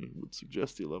definitely would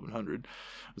suggest the 1100.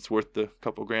 It's worth the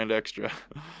couple grand extra.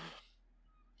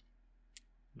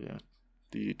 Yeah.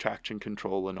 The traction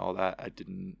control and all that, I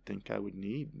didn't think I would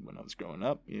need when I was growing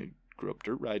up. Grew up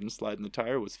dirt riding, sliding the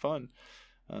tire was fun.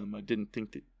 I didn't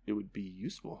think that it would be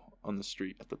useful on the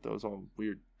street. I thought that was all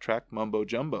weird track mumbo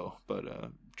jumbo, but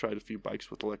tried a few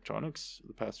bikes with electronics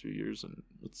the past few years, and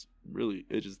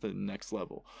it is the next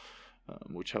level,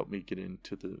 which helped me get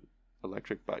into the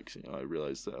electric bikes. I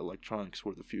realized that electronics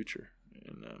were the future,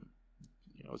 and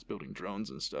I was building drones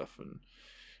and stuff, and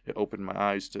it opened my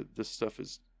eyes to this stuff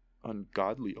is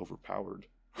ungodly overpowered,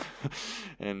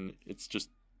 and it's just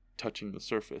touching the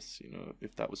surface.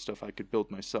 If that was stuff I could build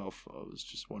myself, I was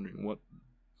just wondering what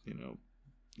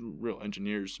real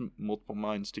engineers, multiple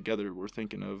minds together were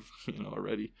thinking of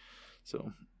already.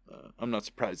 So I'm not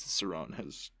surprised the Sur-Ron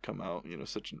has come out,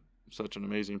 such an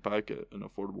amazing bike at an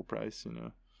affordable price.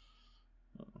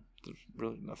 There's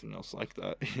really nothing else like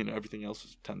that. Everything else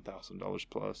is $10,000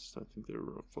 plus. I think they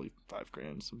were roughly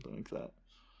 $5,000, something like that.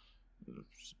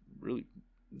 Really,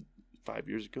 5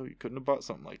 years ago, you couldn't have bought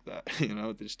something like that.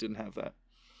 They just didn't have that.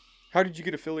 How did you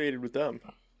get affiliated with them?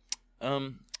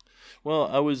 Well,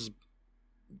 I was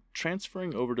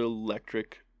transferring over to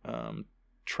electric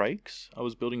trikes. I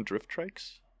was building drift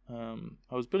trikes.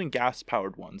 I was building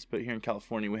gas-powered ones, but here in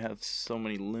California, we have so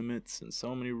many limits and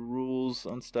so many rules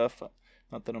on stuff.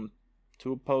 Not that I'm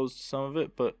too opposed to some of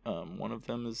it, but one of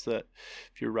them is that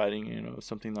if you're riding,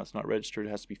 something that's not registered,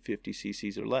 it has to be 50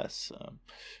 cc's or less.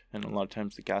 And a lot of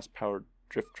times the gas-powered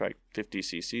drift trike 50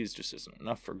 cc's just isn't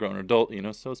enough for a grown adult,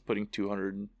 so it's putting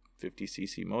 250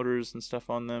 cc motors and stuff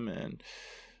on them, and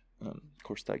of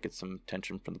course that gets some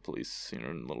attention from the police,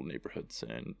 in little neighborhoods,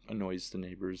 and annoys the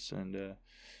neighbors. And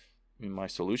my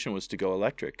solution was to go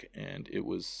electric, and it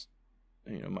was,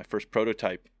 my first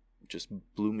prototype just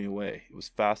blew me away. It was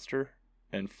faster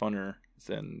and funner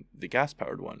than the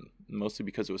gas-powered one, mostly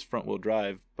because it was front-wheel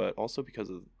drive, but also because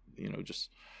of, just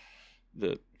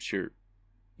the sheer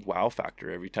wow factor.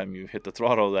 Every time you hit the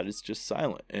throttle, that it's just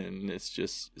silent, and it's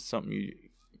just something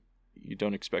you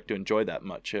don't expect to enjoy that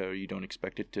much, or you don't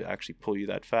expect it to actually pull you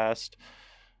that fast.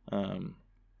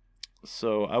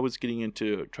 So I was getting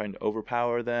into trying to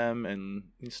overpower them and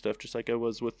stuff, just like I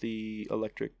was with the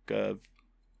electric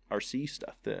RC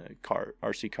stuff, the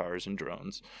RC cars and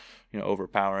drones.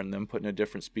 Overpowering them, putting a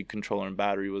different speed controller and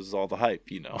battery was all the hype,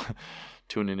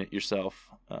 tuning it yourself.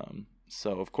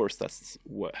 So of course that's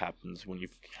what happens when you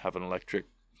have an electric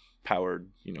powered,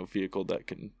 vehicle that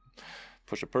can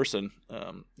push a person.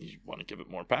 You want to give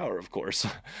it more power, of course.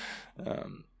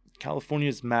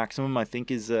 California's maximum, I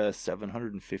think, is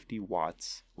 750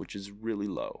 watts, which is really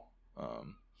low.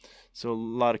 So a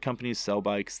lot of companies sell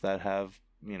bikes that have,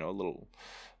 a little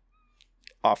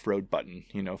off-road button,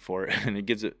 for it, and it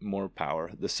gives it more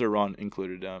power. The Sur-Ron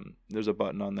included, there's a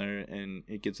button on there, and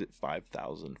it gives it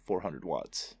 5,400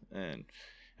 watts, and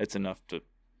it's enough to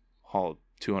haul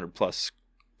 200 plus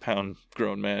pound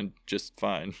grown man just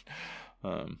fine.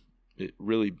 It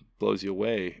really blows you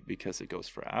away because it goes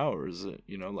for hours,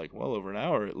 like well over an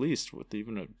hour at least with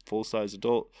even a full-size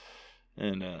adult.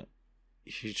 And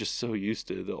you're just so used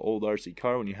to the old RC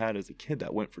car when you had as a kid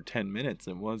that went for 10 minutes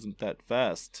and wasn't that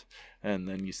fast. And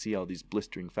then you see all these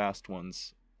blistering fast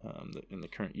ones in the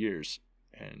current years.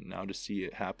 And now to see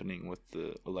it happening with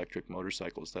the electric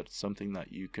motorcycles, that's something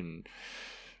that you can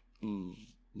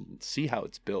see how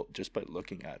it's built just by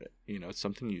looking at it. It's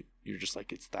something you're just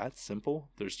like, it's that simple.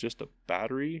 There's just a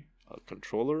battery, a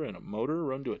controller, and a motor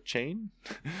run to a chain.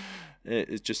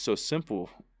 It's just so simple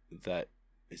that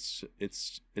it's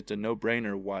a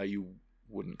no-brainer why you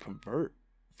wouldn't convert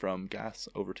from gas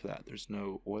over to that. There's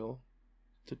no oil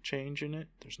to change in it.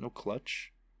 There's no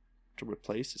clutch. to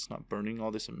replace. It's not burning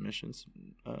all this emissions.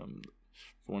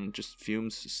 When just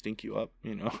fumes stink you up,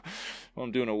 While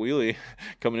I'm doing a wheelie,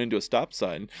 coming into a stop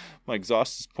sign, my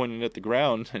exhaust is pointing at the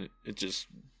ground, and it just,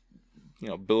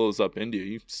 billows up into you.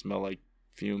 You smell like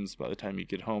fumes by the time you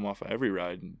get home off of every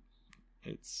ride. And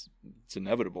it's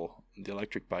inevitable. The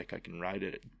electric bike, I can ride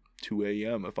it at 2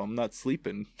 a.m. if I'm not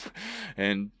sleeping,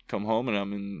 and come home and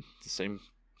I'm in the same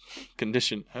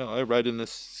condition. Hell, I ride in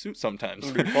this suit sometimes.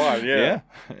 It'd be fun, yeah.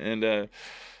 Yeah, and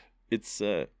it's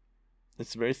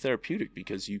very therapeutic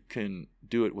because you can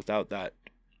do it without that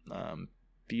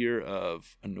fear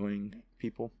of annoying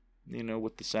people,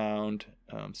 with the sound,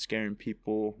 scaring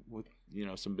people with,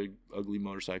 some big ugly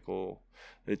motorcycle.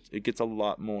 It gets a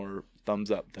lot more thumbs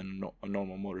up than a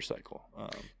normal motorcycle.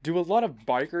 Do a lot of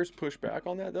bikers push back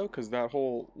on that, though? Because that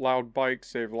whole loud bike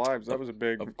save lives, that was a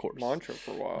big mantra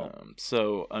for a while.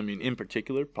 So, I mean, in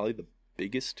particular, probably the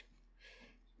biggest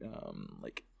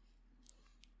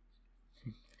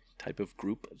type of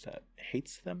group that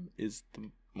hates them is the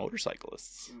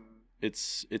motorcyclists.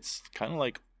 It's kind of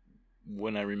like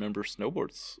when I remember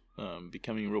snowboards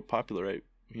becoming real popular. I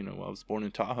was born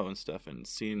in Tahoe and stuff, and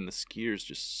seeing the skiers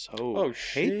just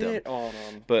hate them. On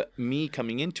them. But me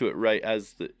coming into it right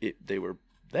as they were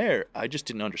there, I just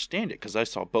didn't understand it because I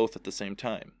saw both at the same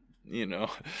time.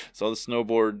 Saw the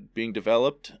snowboard being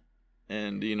developed,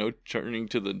 and turning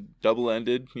to the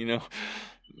double-ended,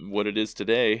 what it is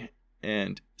today.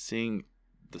 And seeing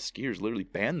the skiers literally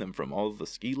ban them from all of the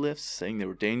ski lifts, saying they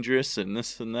were dangerous and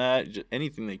this and that, just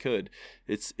anything they could.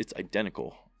 It's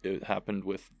identical. It happened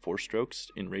with 4-strokes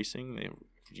in racing.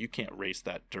 You can't race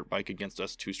that dirt bike against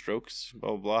us 2-strokes, blah,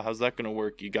 blah, blah. How's that going to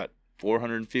work? You got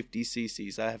 450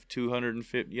 cc's. I have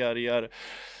 250, yada, yada.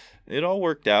 It all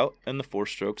worked out, and the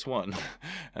 4-strokes won.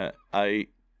 I,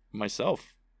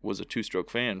 myself, was a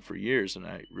 2-stroke fan for years, and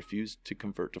I refused to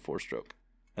convert to 4-stroke.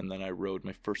 And then I rode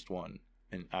my first one,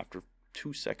 and after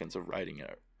 2 seconds of riding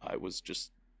it, I was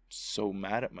just so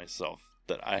mad at myself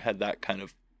that I had that kind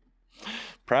of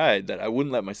pride that I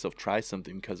wouldn't let myself try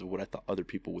something because of what I thought other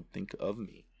people would think of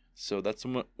me. So that's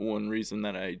one reason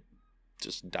that I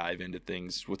just dive into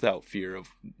things without fear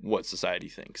of what society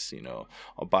thinks.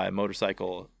 I'll buy a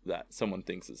motorcycle that someone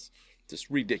thinks is just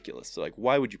ridiculous. So like,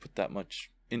 why would you put that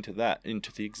much into that,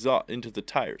 into the exhaust, into the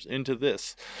tires, into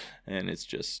this? And it's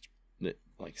just, like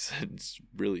I said, it's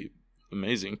really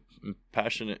amazing,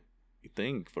 passionate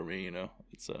thing for me.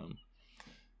 It's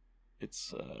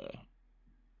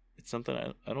something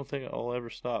I don't think I'll ever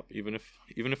stop, even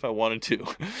if I wanted to.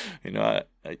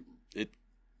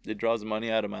 It draws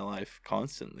money out of my life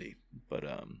constantly, but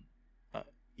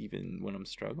even when I'm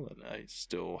struggling, I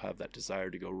still have that desire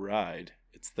to go ride.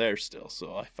 It's there still,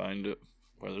 so I find it,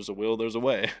 where there's a will, there's a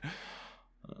way.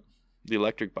 The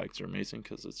electric bikes are amazing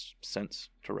because it's cents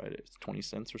to ride it. It's 20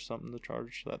 cents or something to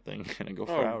charge that thing, and I go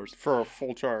for hours. For a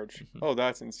full charge. Mm-hmm. Oh,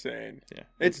 that's insane. Yeah.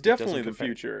 It's definitely the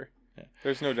future. Yeah.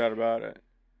 There's no doubt about it.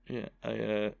 Yeah.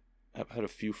 I have had a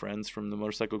few friends from the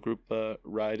motorcycle group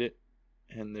ride it,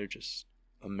 and they're just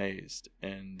amazed.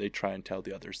 And they try and tell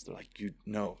the others, they're like,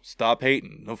 stop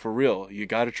hating. No, for real. You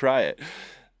got to try it.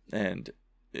 And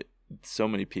so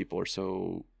many people are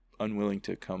so unwilling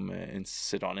to come and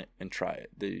sit on it and try it.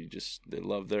 They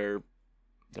love their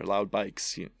loud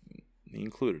bikes, me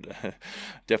included.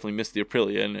 Definitely missed the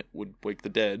Aprilia, and it would wake the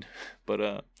dead,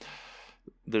 but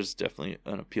there's definitely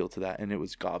an appeal to that, and it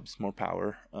was gobs more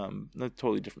power. A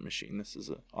totally different machine. This is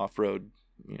an off-road,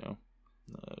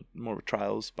 more of a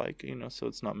trials bike, so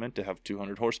it's not meant to have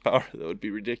 200 horsepower. That would be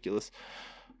ridiculous.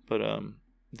 But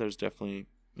there's definitely,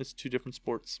 it's two different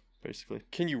sports, basically.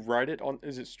 Can you ride it on,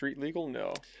 is it street legal?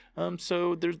 No.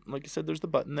 So there's, like I said, there's the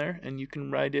button there, and you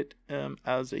can ride it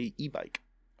as a e-bike.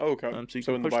 Oh, okay. So you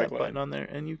can push that button on there,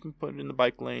 and you can put it in the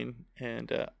bike lane.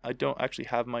 And I don't actually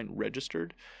have mine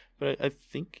registered, but I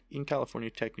think in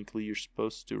California, technically, you're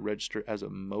supposed to register as a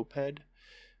moped,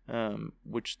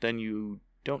 which then you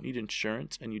don't need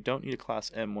insurance, and you don't need a Class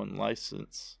M1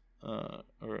 license, or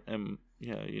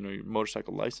your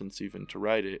motorcycle license even to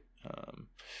ride it.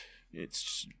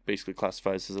 It's basically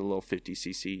classifies as a low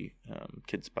 50cc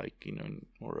kids bike,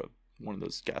 or one of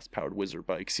those gas-powered whizzer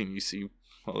bikes you see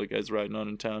all the guys riding on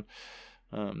in town.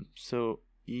 So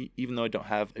even though I don't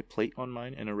have a plate on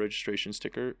mine and a registration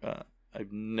sticker,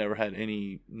 I've never had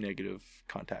any negative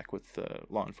contact with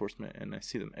law enforcement, and I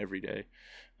see them every day.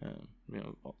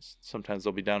 Sometimes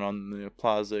they'll be down on the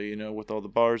plaza, with all the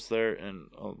bars there, and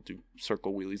I'll do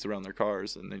circle wheelies around their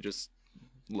cars, and they just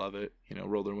love it.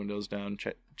 Roll their windows down,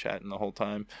 chatting the whole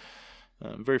time.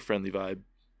 Very friendly vibe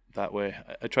that way.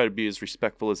 I try to be as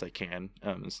respectful as I can.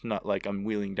 It's not like I'm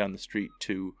wheeling down the street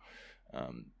to,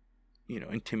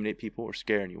 intimidate people or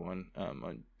scare anyone.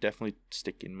 I definitely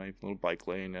stick in my little bike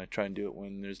lane. I try and do it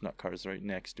when there's not cars right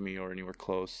next to me or anywhere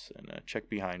close, and check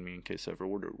behind me in case I ever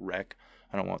were to wreck.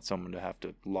 I don't want someone to have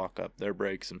to lock up their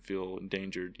brakes and feel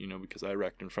endangered, because I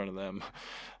wrecked in front of them.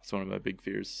 That's one of my big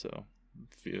fears. So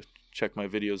if you check my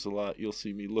videos a lot, you'll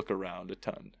see me look around a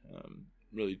ton.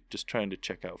 Really just trying to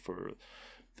check out for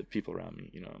the people around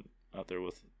me. I'm out there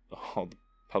with all the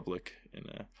public,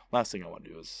 and last thing I want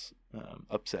to do is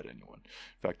upset anyone.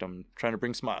 In fact, I'm trying to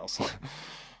bring smiles.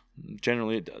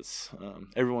 Generally it does.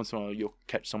 Every once in a while you'll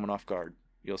catch someone off guard.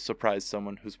 You'll surprise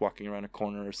someone who's walking around a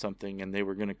corner or something, and they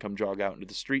were going to come jog out into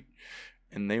the street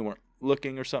and they weren't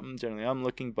looking or something. Generally I'm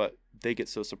looking, but they get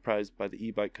so surprised by the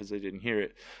e-bike because they didn't hear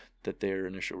it that their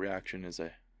initial reaction is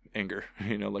anger,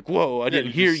 like, whoa, I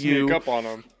didn't hear you, sneak up on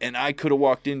them, and I could have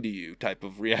walked into you type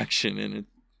of reaction. And it,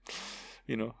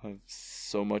 I have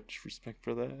so much respect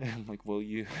for that. I'm like, well,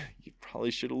 you probably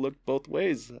should have looked both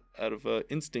ways out of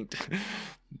instinct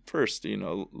first. A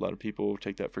lot of people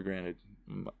take that for granted,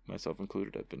 myself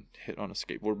included. I've been hit on a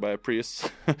skateboard by a Prius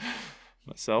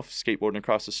myself, skateboarding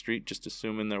across the street, just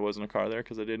assuming there wasn't a car there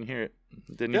because I didn't hear it.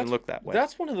 Didn't even look that way.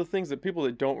 That's one of the things that people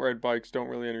that don't ride bikes don't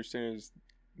really understand is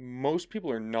most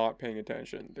people are not paying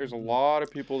attention. There's a lot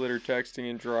of people that are texting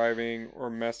and driving or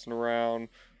messing around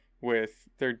with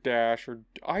their dash. Or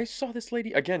I saw this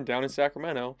lady, again, down in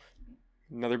Sacramento,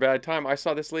 another bad time. I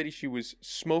saw this lady, she was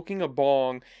smoking a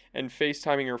bong and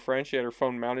FaceTiming her friend. She had her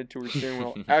phone mounted to her steering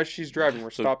wheel as she's driving. We're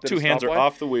stopped at a stoplight. Two hands are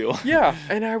off the wheel. Yeah,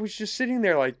 and I was just sitting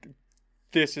there like,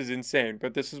 this is insane,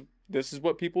 but this is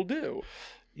what people do.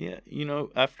 Yeah,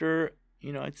 after,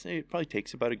 I'd say it probably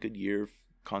takes about a good year of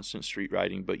constant street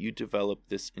riding, but you develop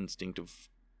this instinct of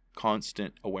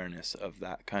constant awareness of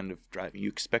that kind of driving. You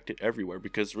expect it everywhere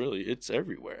because really it's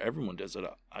everywhere. Everyone does it.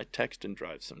 I text and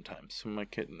drive sometimes. I'm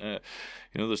like,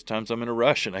 there's times I'm in a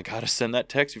rush and I gotta send that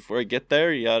text before I get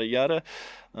there, yada yada.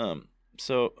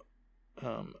 So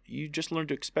you just learn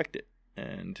to expect it,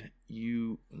 and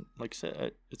you, like I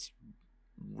said, it's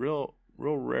real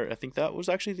rare. I think that was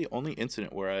actually the only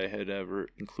incident where I had ever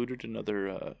included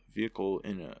another vehicle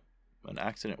in an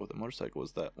accident with a motorcycle.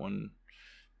 Was that one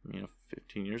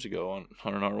 15 years ago on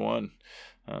an R1.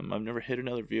 I've never hit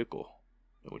another vehicle,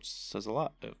 which says a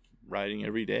lot. Riding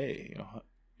every day,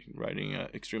 riding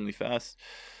extremely fast,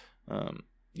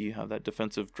 you have that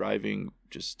defensive driving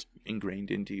just ingrained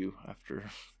into you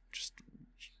after just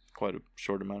quite a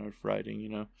short amount of riding.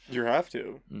 You have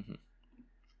to. Mm-hmm.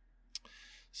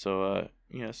 So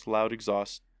yes, loud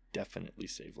exhaust definitely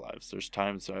save lives. There's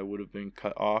times I would have been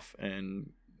cut off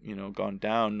and gone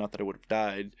down. Not that I would have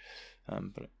died.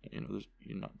 But there's,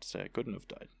 not to say I couldn't have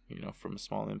died, from a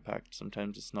small impact.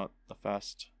 Sometimes it's not a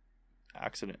fast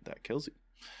accident that kills you.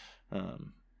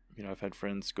 I've had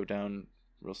friends go down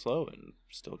real slow and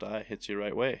still die. Hits you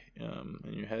right way,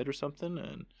 in your head or something.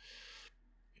 And,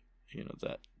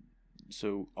 that,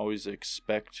 so always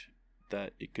expect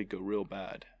that it could go real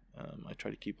bad. I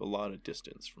try to keep a lot of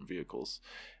distance from vehicles,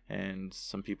 and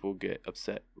some people get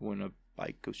upset when a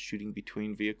bike goes shooting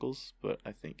between vehicles, but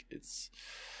I think it's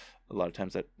a lot of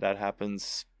times that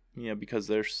happens, because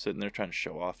they're sitting there trying to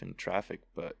show off in traffic.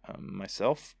 But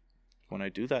myself, when I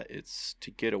do that, it's to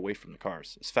get away from the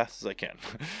cars as fast as I can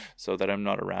so that I'm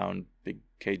not around big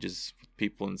cages with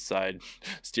people inside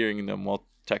steering them while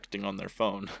texting on their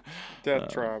phone.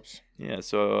 Death traps. Yeah,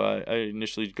 so I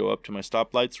initially go up to my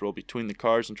stoplights, roll between the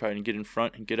cars, and try to get in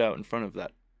front and get out in front of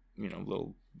that,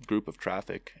 little group of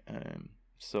traffic.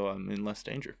 So I'm in less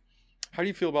danger. How do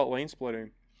you feel about lane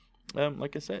splitting?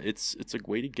 Like I said, it's a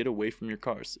way to get away from your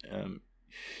cars.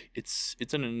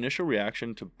 It's an initial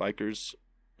reaction to bikers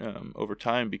over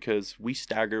time because we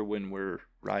stagger when we're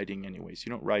riding anyways. You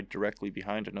don't ride directly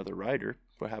behind another rider.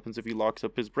 What happens if he locks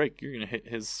up his brake? You're going to hit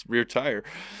his rear tire.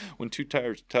 When two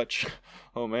tires touch,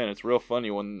 oh man, it's real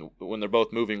funny when they're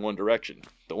both moving one direction.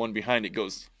 The one behind it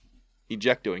goes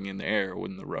ejecting in the air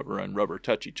when the rubber and rubber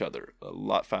touch each other a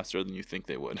lot faster than you think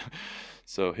they would.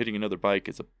 So hitting another bike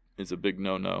is a big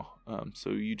no-no.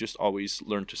 So you just always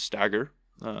learn to stagger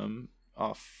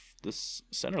off this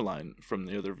center line from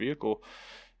the other vehicle,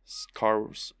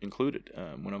 cars included.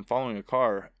 When I'm following a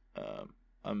car,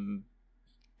 I'm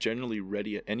generally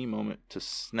ready at any moment to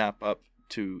snap up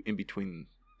to in between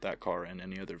that car and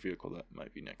any other vehicle that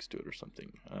might be next to it or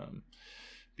something.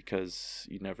 Because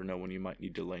you never know when you might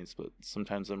need to lane split.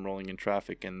 Sometimes I'm rolling in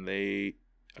traffic and a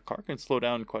car can slow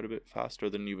down quite a bit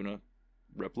faster than even a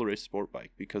Rebel Race sport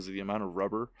bike because of the amount of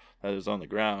rubber that is on the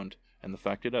ground and the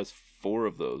fact it has 4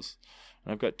 of those,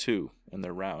 and I've got 2 and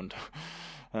they're round.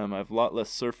 I have a lot less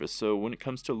surface, so when it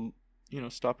comes to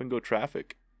stop and go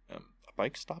traffic, a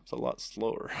bike stops a lot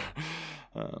slower.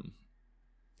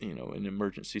 in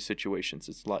emergency situations,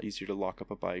 it's a lot easier to lock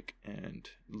up a bike and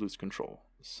lose control.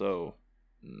 So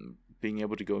being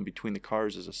able to go in between the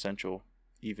cars is essential,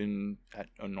 even at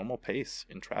a normal pace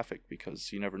in traffic,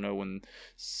 because you never know when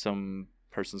some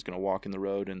person's going to walk in the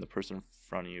road and the person in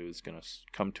front of you is going to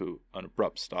come to an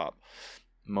abrupt stop.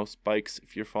 Most bikes,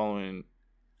 if you're following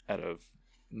at a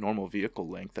normal vehicle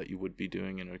length that you would be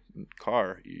doing in a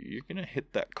car, you're going to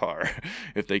hit that car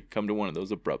if they come to one of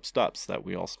those abrupt stops that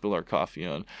we all spill our coffee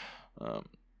on.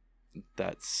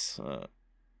 That's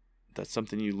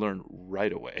something you learn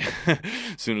right away. As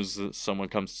soon as someone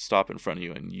comes to stop in front of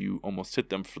you and you almost hit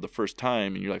them for the first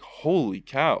time and you're like, holy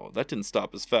cow, that didn't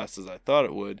stop as fast as I thought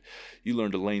it would. You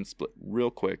learn to lane split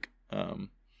real quick. I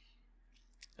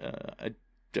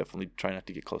definitely try not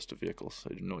to get close to vehicles.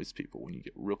 It annoys people when you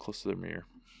get real close to their mirror.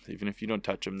 Even if you don't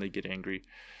touch them, they get angry.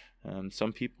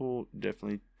 Some people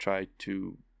definitely try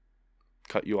to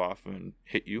cut you off and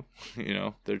hit you.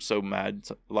 They're so mad.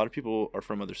 A lot of people are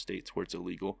from other states where it's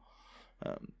illegal.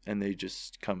 And they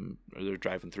just come, or they're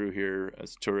driving through here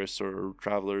as tourists or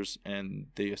travelers, and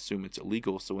they assume it's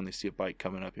illegal. So when they see a bike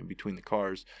coming up in between the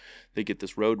cars, they get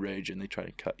this road rage and they try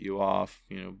to cut you off,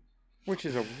 Which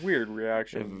is a weird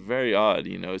reaction. Very odd,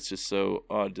 It's just so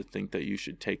odd to think that you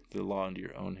should take the law into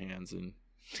your own hands and,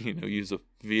 use a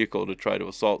vehicle to try to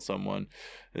assault someone.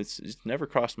 It's never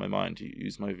crossed my mind to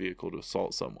use my vehicle to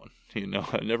assault someone.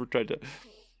 I never tried to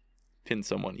pin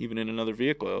someone, even in another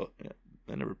vehicle.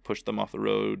 I never pushed them off the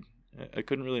road. I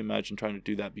couldn't really imagine trying to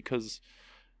do that because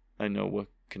I know what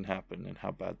can happen and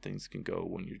how bad things can go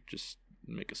when you just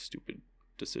make a stupid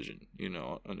decision,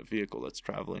 on a vehicle that's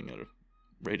traveling at a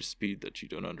rate of speed that you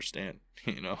don't understand.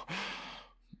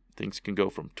 Things can go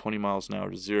from 20 miles an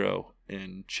hour to 0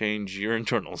 and change your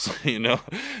internals.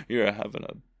 You're having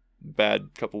a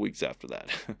bad couple weeks after that.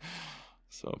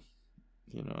 So,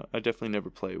 I definitely never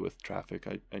play with traffic.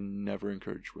 I never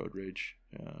encourage road rage.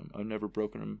 I've never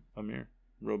broken a mirror,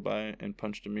 rode by and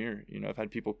punched a mirror. I've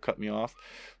had people cut me off,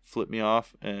 flip me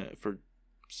off for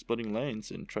splitting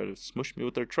lanes and try to smush me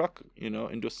with their truck,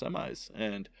 into semis,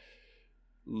 and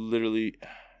literally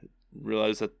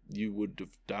realize that you would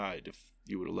have died if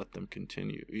you would have let them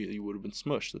continue. You would have been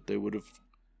smushed, that they would have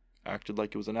acted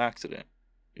like it was an accident,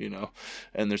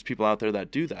 and there's people out there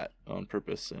that do that on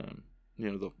purpose.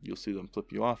 You'll see them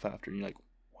flip you off after, and you're like,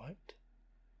 what?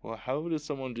 Well, how does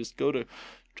someone just go to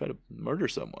try to murder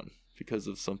someone because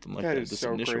of something like that? This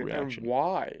so initial great. Reaction. And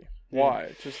why? Why?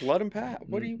 Yeah. Just let them pass.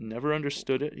 What do you? Never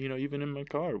understood it. Even in my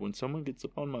car, when someone gets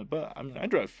up on my butt, I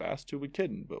drive fast, who we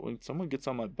kidding? But when someone gets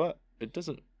on my butt, it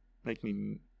doesn't make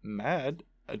me mad.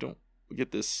 I don't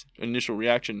get this initial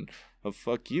reaction of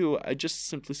fuck you. I just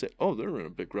simply say, oh, they're in a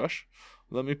big rush.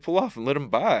 Let me pull off and let them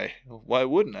by. Why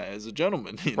wouldn't I, as a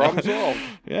gentleman? Problem solved.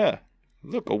 Yeah.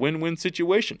 Look, a win-win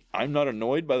situation. I'm not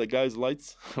annoyed by the guy's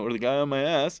lights or the guy on my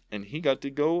ass, and he got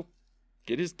to go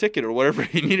get his ticket or whatever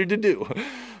he needed to do.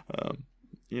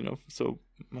 So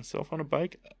myself on a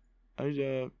bike, I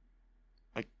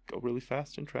go really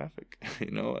fast in traffic,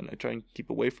 and I try and keep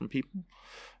away from people,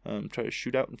 try to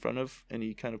shoot out in front of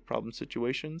any kind of problem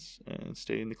situations and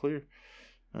stay in the clear.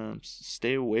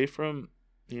 Stay away from,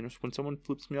 when someone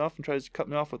flips me off and tries to cut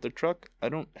me off with their truck, I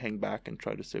don't hang back and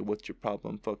try to say, what's your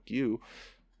problem? Fuck you.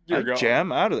 I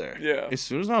jam out of there. Yeah. As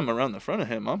soon as I'm around the front of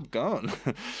him, I'm gone.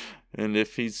 And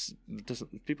if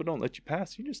people don't let you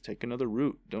pass, you just take another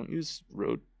route. Don't use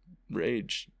road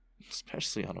rage,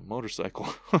 especially on a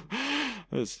motorcycle.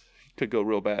 This could go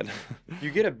real bad.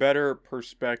 You get a better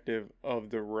perspective of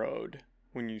the road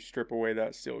when you strip away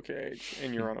that steel cage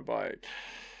and you're on a bike.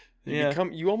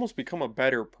 You almost become a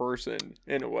better person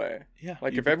in a way. Yeah.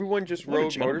 Like if everyone just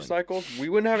rode motorcycles, we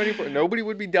wouldn't have nobody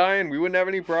would be dying. We wouldn't have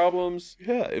any problems.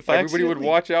 Yeah. If everybody would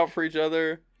watch out for each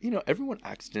other. Everyone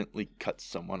accidentally cuts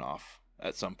someone off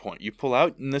at some point. You pull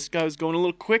out and this guy was going a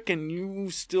little quick and you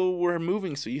still were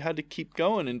moving. So you had to keep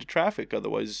going into traffic.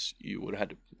 Otherwise you would have had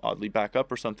to oddly back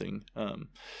up or something.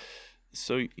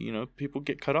 So, people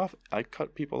get cut off. I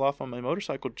cut people off on my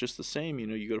motorcycle just the same.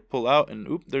 You got to pull out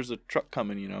and, there's a truck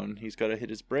coming, and he's got to hit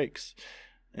his brakes.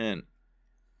 And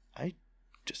I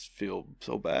just feel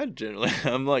so bad generally.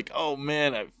 I'm like, oh,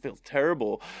 man, I feel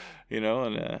terrible,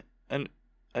 and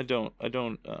I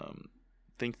don't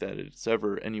think that it's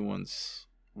ever anyone's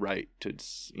right to,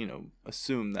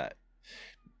 assume that,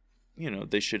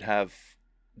 they should have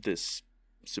this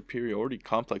superiority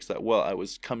complex that, well, I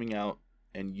was coming out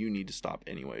and you need to stop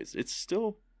anyways. It's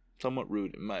still somewhat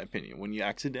rude, in my opinion, when you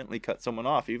accidentally cut someone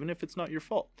off, even if it's not your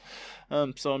fault.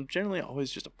 So I'm generally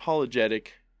always just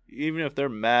apologetic. even if they're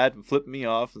mad and flip me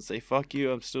off and say fuck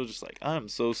you, I'm still just like, I'm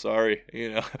so sorry,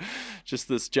 just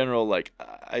this general, like,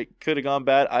 I could have gone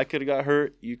bad, I could have got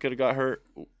hurt, you could have got hurt.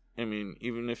 I mean,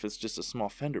 even if it's just a small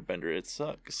fender bender, it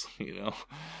sucks.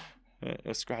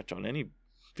 A scratch on any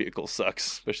vehicle sucks,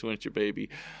 especially when it's your baby.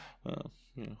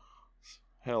 you know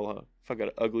Hell, if I got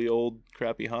an ugly old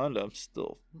crappy Honda, I'm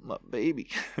still my baby.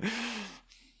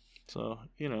 So,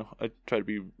 I try to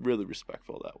be really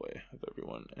respectful that way of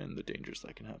everyone and the dangers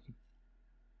that can happen.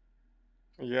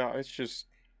 Yeah, it's just,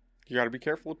 you got to be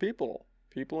careful of people.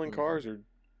 People in cars are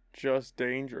just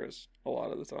dangerous a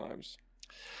lot of the times.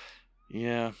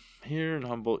 Yeah, here in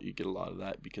Humboldt, you get a lot of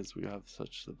that because we have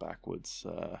such the backwoods,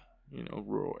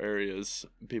 rural areas.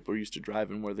 People are used to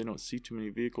driving where they don't see too many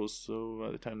vehicles, so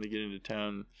by the time they get into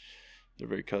town, they're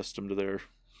very accustomed to their,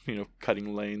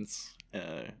 cutting lanes,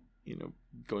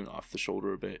 going off the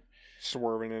shoulder a bit.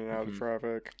 Swerving in and out of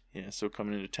traffic. Yeah, so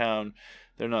coming into town,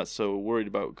 they're not so worried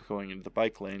about going into the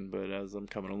bike lane, but as I'm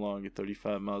coming along at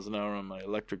 35 miles an hour on my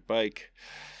electric bike,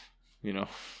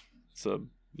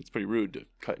 it's pretty rude to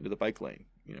cut into the bike lane,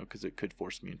 because it could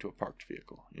force me into a parked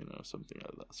vehicle, something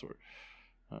of that sort.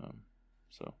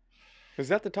 So, is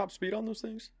that the top speed on those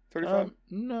things? 35?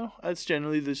 No, it's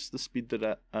generally the speed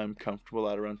that I'm comfortable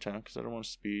at around town, because I don't want to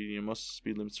speed. Most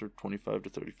speed limits are 25 to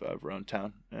 35 around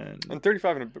town, and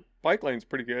 35 in a bike lane is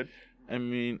pretty good. I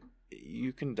mean,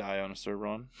 you can die on a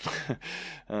Sur-Ron.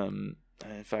 In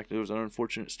fact, there was an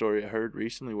unfortunate story I heard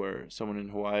recently where someone in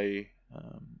Hawaii,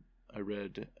 I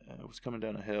read, was coming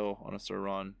down a hill on a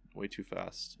Sur-Ron way too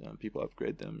fast. People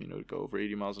upgrade them, to go over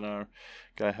 80 miles an hour.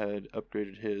 Guy had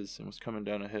upgraded his and was coming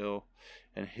down a hill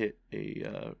and hit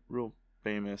a real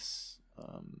famous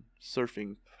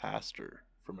surfing pastor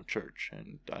from a church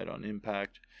and died on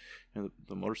impact.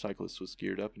 The motorcyclist was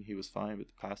geared up and he was fine, but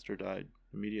the pastor died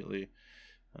immediately.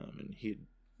 And he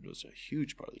was a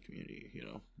huge part of the community,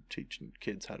 teaching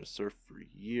kids how to surf for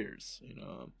years.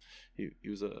 He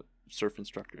was a surf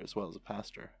instructor as well as a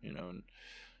pastor, and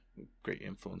great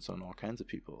influence on all kinds of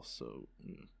people. So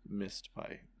missed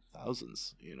by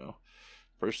thousands,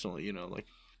 personally, like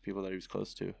people that he was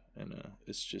close to. And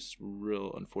it's just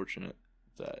real unfortunate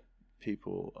that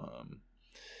people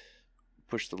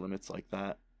push the limits like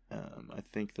that. I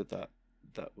think that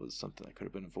was something that could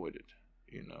have been avoided.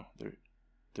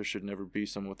 There should never be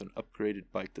someone with an upgraded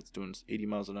bike that's doing 80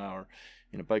 miles an hour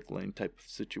in a bike lane type of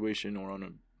situation, or on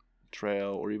a trail,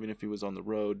 or even if he was on the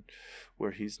road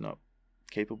where he's not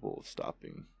capable of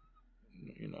stopping.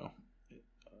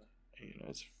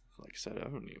 It's like I said, I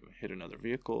haven't even hit another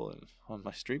vehicle on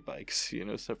my street bikes,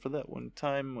 except for that one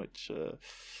time, which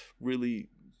really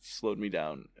slowed me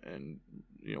down and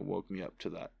woke me up to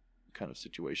that kind of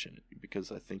situation, because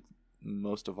I think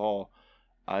most of all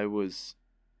I was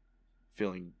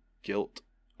feeling guilt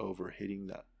over hitting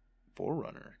that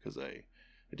 4Runner because I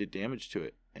did damage to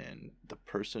it, and the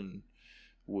person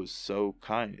was so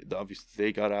kind. Obviously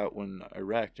they got out when I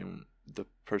wrecked, and the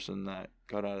person that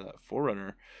got out of that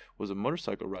 4Runner was a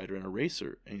motorcycle rider and a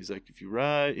racer, and he's like, if you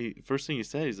ride, first thing he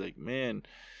said, he's like, man,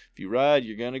 if you ride,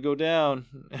 you're gonna go down.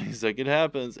 And he's like, it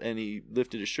happens. And he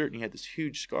lifted his shirt, and he had this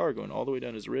huge scar going all the way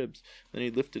down his ribs. Then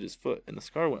he lifted his foot, and the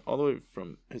scar went all the way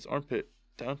from his armpit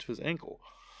down to his ankle.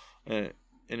 And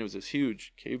it was this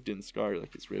huge caved-in scar,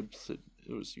 like his ribs.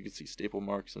 It was, you could see staple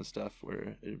marks and stuff.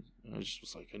 Where I just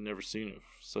was like, I'd never seen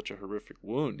such a horrific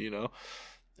wound,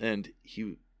 And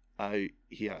he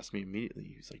asked me immediately.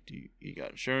 He was like, "Do you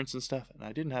got insurance and stuff?" And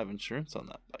I didn't have insurance on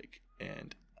that bike,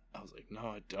 and I was like, "No,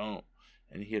 I don't."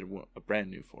 And he had a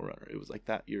brand new 4Runner. It was like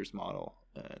that year's model,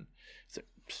 and he said,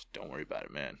 "Don't worry about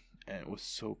it, man." And it was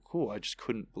so cool. I just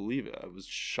couldn't believe it. I was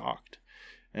shocked,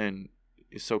 and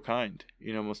is so kind.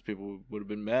 Most people would have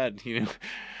been mad,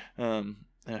 and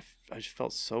I just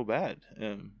felt so bad.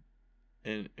 And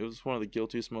it was one of the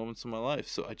guiltiest moments of my life.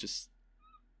 So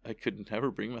I could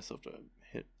never bring myself to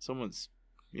hit someone's,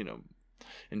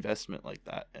 investment like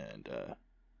that and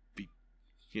be,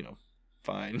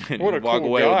 fine and walk cool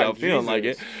away guy, without feeling Jesus. like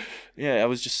it. Yeah, I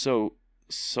was just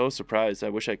so surprised. I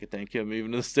wish I could thank him.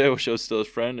 Even to this day, I wish I was still his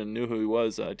friend and knew who he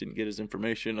was. I didn't get his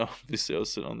information. Obviously, I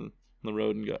was sitting on the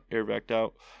road and got air vacked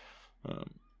out.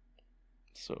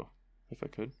 So if I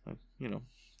could, I'd,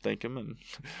 thank him and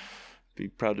be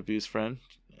proud to be his friend.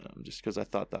 Just because I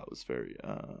thought that was very,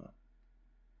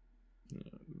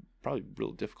 probably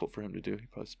real difficult for him to do. He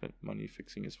probably spent money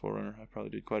fixing his 4Runner. I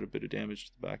probably did quite a bit of damage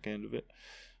to the back end of it,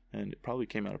 and it probably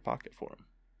came out of pocket for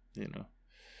him.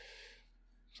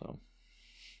 So.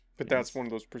 But that's one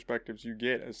of those perspectives you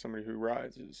get as somebody who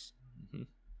rides is. Mm-hmm.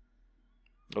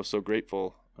 I was so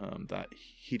grateful that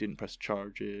he didn't press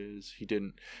charges. He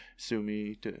didn't sue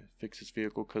me to fix his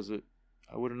vehicle because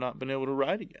I would have not been able to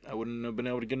ride again. I wouldn't have been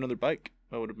able to get another bike.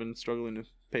 I would have been struggling to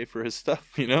pay for his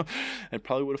stuff, and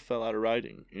probably would have fell out of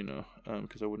riding,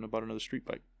 because I wouldn't have bought another street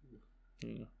bike,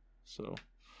 So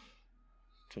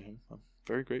to him, I'm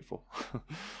very grateful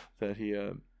that he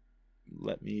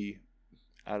let me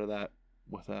out of that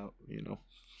without,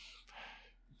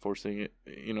 forcing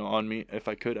it, on me. If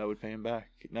I could, I would pay him back.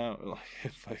 Now,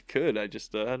 if I could, I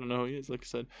just, I don't know who he is, like I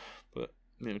said, but,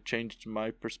 changed my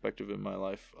perspective in my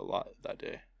life a lot that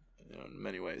day, in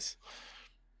many ways.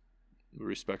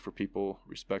 Respect for people,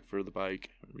 respect for the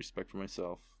bike, respect for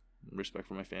myself, respect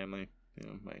for my family.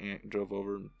 My aunt drove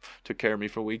over and took care of me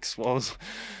for weeks while I was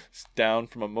down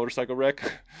from a motorcycle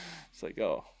wreck. It's like,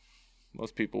 oh,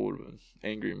 most people would have been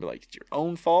angry and be like, it's your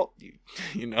own fault. You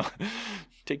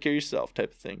take care of yourself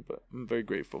type of thing. But I'm very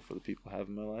grateful for the people I have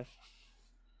in my life.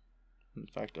 In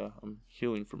fact, I'm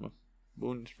healing from a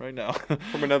wound right now.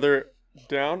 From another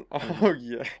down? Oh,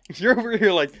 yeah. You're over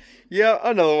here like, yeah,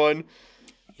 another one.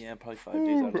 Yeah, I'm probably 5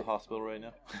 days out of the hospital right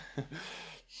now.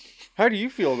 How do you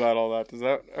feel about all that? Does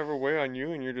that ever weigh on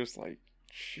you and you're just like,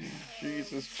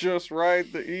 Jesus, just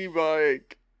ride the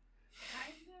e-bike?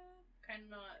 Kind of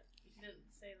not. He didn't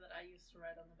say that I used to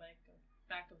ride on the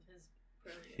back of his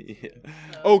Prilia. Yeah.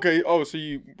 So, Okay. Oh, so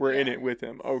you were in it with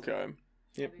him. Okay.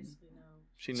 Yep. obviously, no.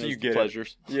 She knows So you the get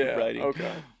pleasures of Yeah. riding.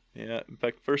 Okay. Yeah. In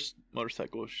fact, first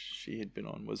motorcycle she had been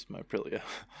on was my Aprilia,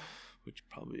 which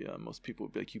probably most people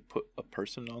would be like, you put a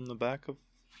person on the back of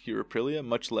your Aprilia,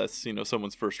 much less,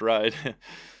 someone's first ride.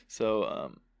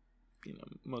 So,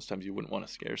 most times you wouldn't want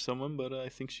to scare someone, but I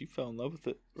think she fell in love with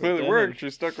it. Clearly worked. She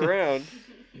stuck around.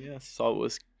 Yeah, saw it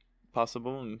was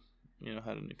possible and,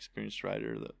 had an experienced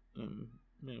rider that,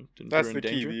 didn't That's put her the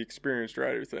in key, danger. the experienced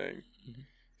rider thing. Mhm.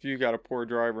 If you got a poor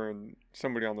driver and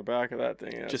somebody on the back of that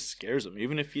thing, It just scares them.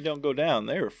 Even if you don't go down,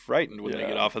 they're frightened when they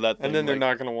get off of that thing. and then they're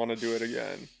not going to want to do it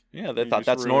again. Yeah, they You thought just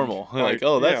that's ruined, normal. like,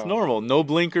 Oh, that's yeah. normal. No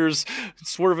blinkers,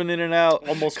 swerving in and out,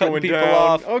 Almost cutting going people down.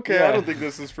 off. Okay, Yeah. I don't think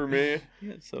this is for me.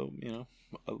 Yeah, so,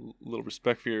 a little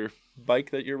respect for your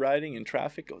bike that you're riding in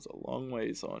traffic goes a long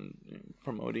ways on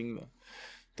promoting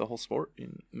the whole sport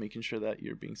and making sure that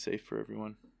you're being safe for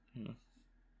everyone.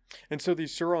 And so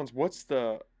these Surons,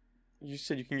 you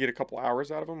said you can get a couple hours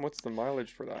out of them? What's the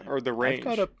mileage for that? Or the range?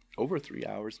 I've got up over 3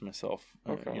 hours myself.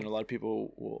 Okay. A lot of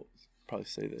people will probably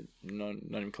say that not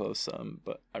even close.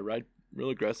 But I ride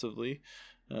real aggressively,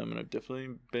 and I've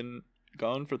definitely been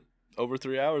gone for over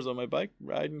 3 hours on my bike,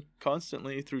 riding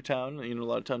constantly through town. A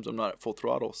lot of times I'm not at full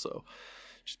throttle, so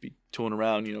just be tooling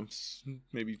around,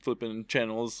 maybe flipping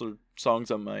channels or songs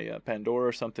on my Pandora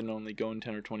or something, only going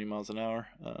 10 or 20 miles an hour.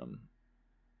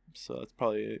 So that's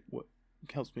probably what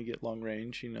helps me get long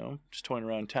range, just toying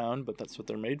around town, but that's what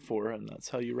they're made for, and that's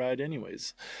how you ride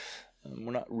anyways.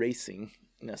 We're not racing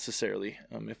necessarily.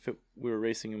 If we were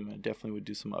racing them, I definitely would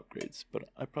do some upgrades, but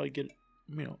I probably get,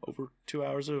 over 2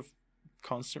 hours of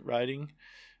constant riding.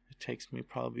 It takes me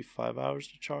probably 5 hours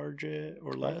to charge it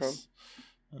or less.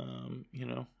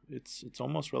 It's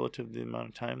almost relative to the amount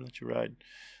of time that you ride.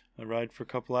 I ride for a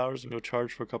couple hours and go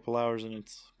charge for a couple hours, and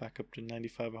it's back up to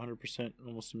 95, 100%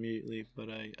 almost immediately. But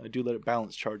I do let it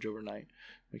balance charge overnight.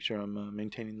 Make sure I'm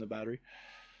maintaining the battery.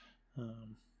 A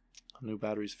new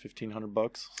battery's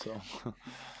 $1,500, so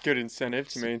Good incentive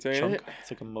to maintain chunk. it.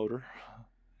 It's like a motor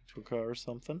to a car or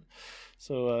something.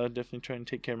 So definitely trying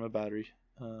to take care of my battery.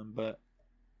 But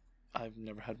I've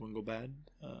never had one go bad.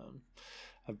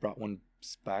 I've brought one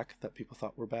back that people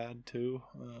thought were bad too,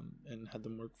 and had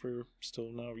them work for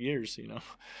still now years.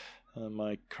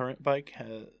 My current bike,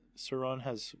 Suron,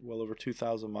 has well over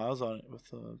 2,000 miles on it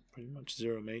with pretty much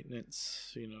zero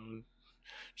maintenance.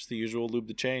 Just the usual: lube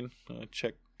the chain,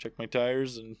 check my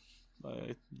tires, and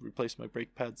I replaced my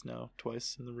brake pads now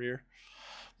twice in the rear,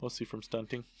 mostly from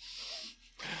stunting.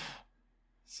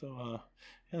 So,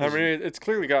 I mean, it's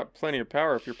clearly got plenty of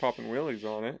power if you're popping wheelies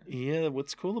on it. yeah.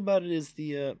 What's cool about it is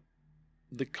the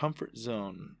comfort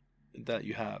zone that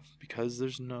you have, because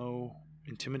there's no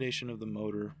intimidation of the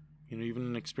motor. Even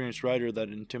an experienced rider, that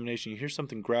intimidation, you hear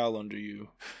something growl under you,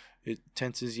 it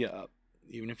tenses you up.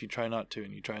 Even if you try not to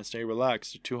and you try and stay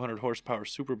relaxed, a 200 horsepower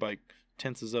superbike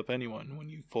tenses up anyone when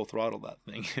you full throttle that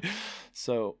thing.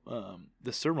 So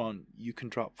the Suron, you can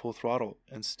drop full throttle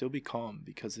and still be calm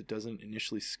because it doesn't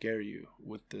initially scare you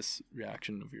with this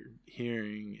reaction of your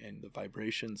hearing and the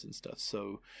vibrations and stuff.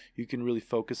 So you can really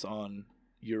focus on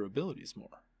your abilities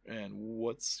more and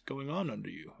what's going on under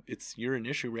you. It's your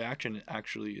initial reaction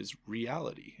actually is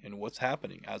reality and what's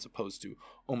happening, as opposed to,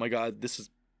 oh my God, this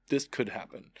could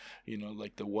happen.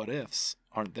 Like the what ifs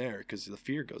aren't there because the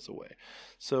fear goes away.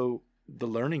 So the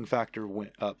learning factor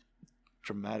went up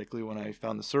dramatically when I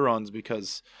found the Surons,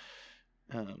 because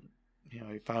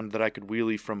I found that I could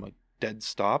wheelie from a dead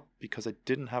stop because I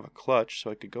didn't have a clutch,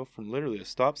 so I could go from literally a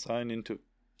stop sign into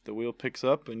the wheel picks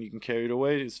up and you can carry it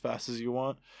away as fast as you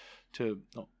want to,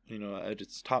 at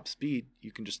its top speed,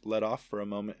 you can just let off for a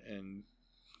moment and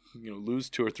lose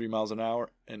 2 or 3 miles an hour,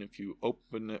 and if you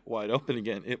open it wide open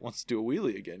again, it wants to do a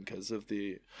wheelie again because of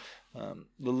the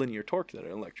linear torque that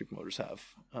electric motors have.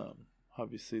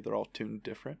 Obviously, they're all tuned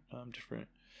different. Different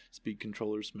speed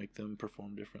controllers make them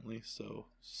perform differently. So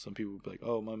some people will be like,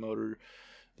 "Oh, my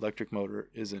electric motor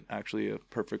isn't actually a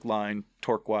perfect line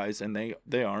torque-wise," and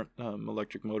they aren't.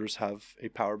 Electric motors have a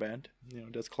power band,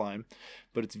 it does climb,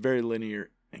 but it's very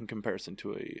linear in comparison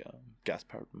to a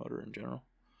gas-powered motor in general.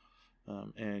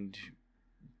 And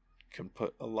can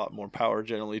put a lot more power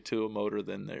generally to a motor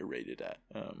than they're rated at.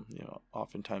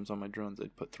 Oftentimes on my drones,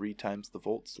 I'd put 3 times the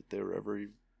volts that they were ever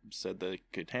said they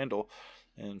could handle,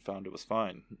 and found it was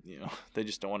fine. They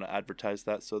just don't want to advertise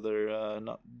that, so they're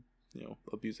not,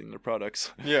 abusing their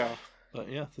products. Yeah. But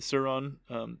yeah, the Sur-Ron,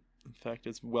 in fact,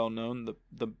 it's well known.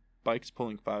 The bike's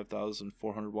pulling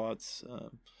 5,400 watts.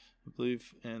 I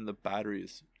believe, and the battery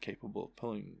is capable of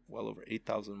pulling well over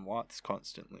 8,000 watts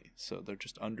constantly. So they're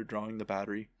just underdrawing the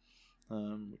battery,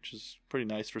 which is pretty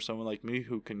nice for someone like me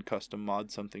who can custom mod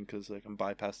something because I can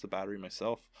bypass the battery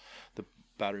myself, the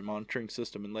battery monitoring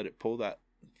system, and let it pull that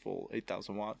full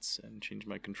 8,000 watts and change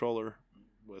my controller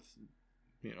with,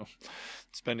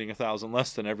 spending 1,000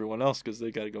 less than everyone else because they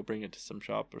got to go bring it to some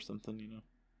shop or something,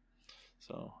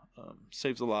 So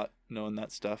saves a lot knowing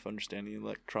that stuff, understanding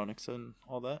electronics and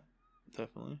all that.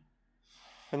 Definitely.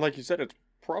 And like you said, it's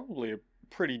probably a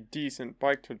pretty decent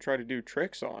bike to try to do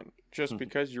tricks on, just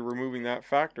because you're removing that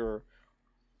factor.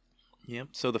 Yep.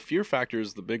 So the fear factor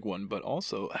is the big one, but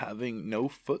also having no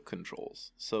foot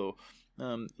controls. So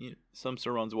some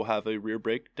Sur-Rons will have a rear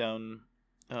brake down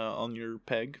on your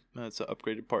peg. It's an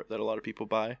upgraded part that a lot of people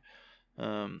buy.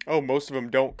 Most of them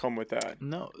don't come with that.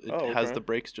 No, it has the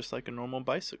brakes just like a normal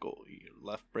bicycle. Your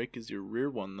left brake is your rear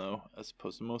one, though, as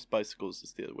opposed to most bicycles,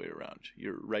 it's the other way around.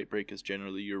 Your right brake is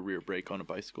generally your rear brake on a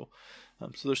bicycle.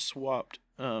 So they're swapped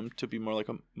to be more like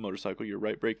a motorcycle. Your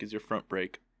right brake is your front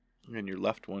brake, and your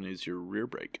left one is your rear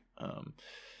brake.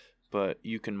 But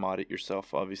you can mod it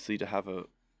yourself, obviously, to have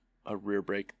a rear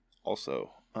brake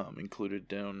also included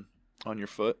down on your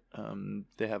foot.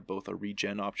 They have both a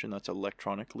regen option that's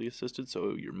electronically assisted,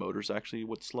 so your motor's actually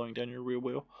what's slowing down your rear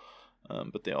wheel.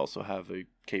 But they also have a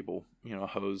cable,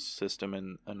 hose system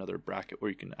and another bracket where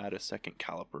you can add a second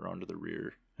caliper onto the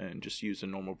rear and just use a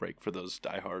normal brake for those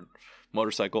diehard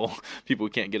motorcycle people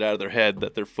who can't get out of their head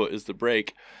that their foot is the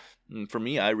brake. And for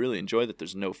me, I really enjoy that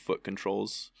there's no foot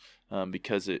controls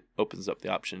because it opens up the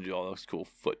option to do all those cool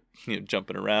foot,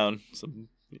 jumping around, some,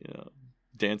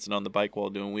 dancing on the bike while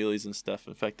doing wheelies and stuff.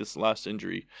 In fact, this last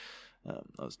injury,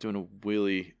 I was doing a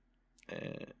wheelie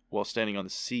while standing on the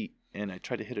seat, and I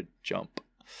tried to hit a jump.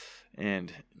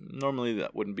 And normally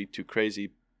that wouldn't be too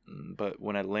crazy, but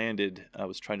when I landed, I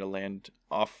was trying to land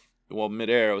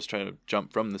midair, I was trying to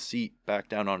jump from the seat back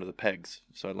down onto the pegs.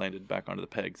 So I landed back onto the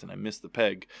pegs, and I missed the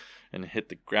peg and hit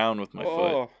the ground with my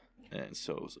foot. And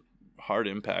so it was a hard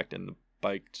impact, and the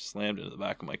bike slammed into the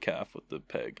back of my calf with the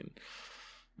peg, and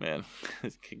man,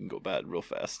 it can go bad real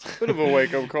fast. Bit of a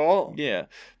wake-up call. Yeah,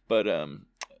 but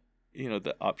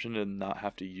the option to not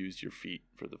have to use your feet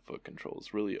for the foot controls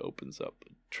really opens up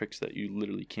tricks that you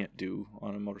literally can't do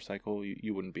on a motorcycle.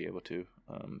 You wouldn't be able to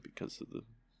because of the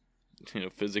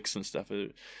physics and stuff.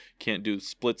 It can't do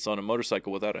splits on a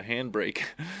motorcycle without a handbrake.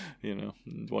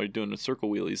 While you're doing the circle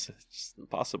wheelies, it's just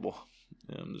impossible.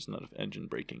 There's not enough engine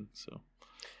braking, so.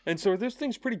 And so are those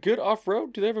things pretty good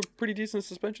off-road? Do they have a pretty decent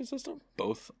suspension system?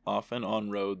 Both off and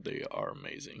on-road, they are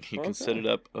amazing. You can set it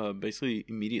up basically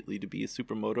immediately to be a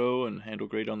supermoto and handle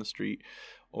great on the street,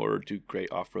 or do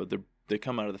great off-road. They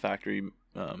come out of the factory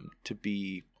to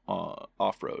be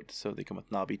off-road. So they come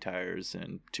with knobby tires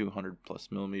and 200 plus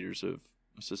millimeters of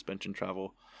suspension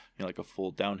travel, like a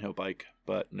full downhill bike,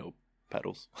 but no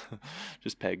pedals,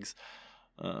 just pegs.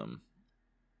 And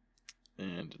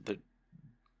they're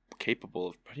capable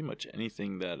of pretty much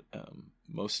anything that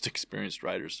most experienced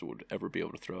riders would ever be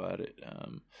able to throw at it.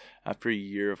 After a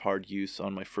year of hard use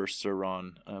on my first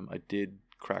Sur-Ron, I did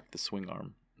crack the swing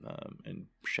arm and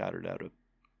shattered out a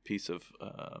piece of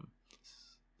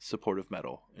supportive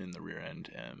metal in the rear end,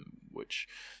 which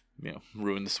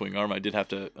ruined the swing arm. I did have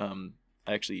to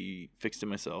I actually fixed it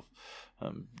myself,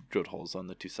 drilled holes on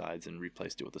the 2 sides and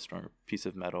replaced it with a stronger piece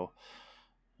of metal.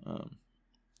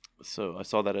 So I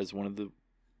saw that as one of the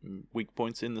weak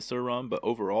points in the Sur-Ron, but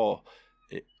overall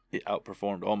it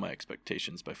outperformed all my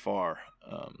expectations by far.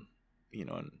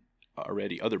 And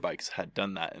already other bikes had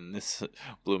done that, and this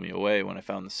blew me away when I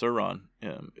found the Sur-Ron.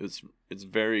 It's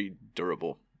very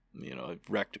durable. You know, I've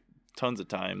wrecked tons of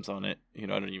times on it. You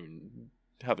know, I don't even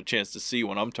have a chance to see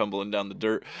when I'm tumbling down the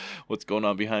dirt what's going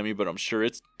on behind me, but I'm sure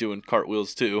it's doing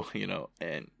cartwheels too, you know,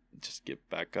 and just get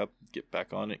back up, get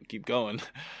back on it, and keep going.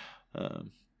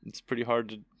 It's pretty hard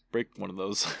to break one of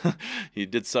those. You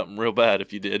did something real bad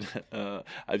if you did.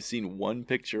 I've seen one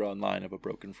picture online of a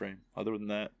broken frame. Other than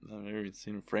that, I've never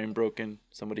seen a frame broken.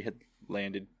 Somebody had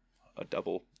landed a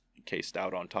double cased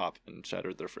out on top and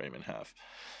shattered their frame in half.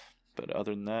 But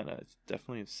other than that, I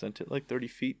definitely sent it like 30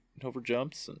 feet over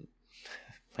jumps and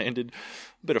landed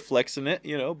a bit of flex in it,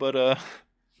 you know, but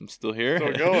I'm still here.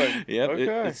 Still going. Yep,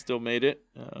 Okay. it still made it.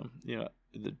 You know,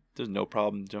 there's no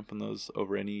problem jumping those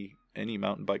over any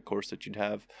mountain bike course that you'd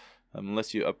have.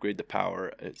 Unless you upgrade the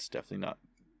power, it's definitely not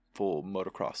full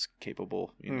motocross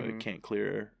capable. You know, you can't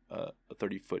clear a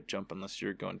 30-foot jump unless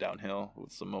you're going downhill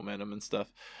with some momentum and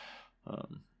stuff.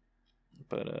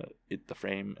 But the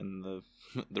frame and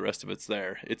the rest of it's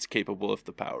there. It's capable if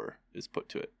the power is put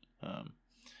to it.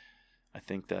 I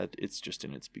think that it's just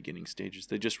in its beginning stages.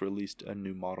 They just released a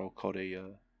new model called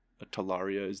a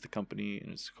Talaria is the company,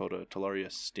 and it's called a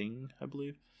Talaria Sting, I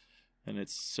believe. And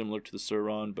it's similar to the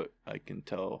Sur-Ron, but I can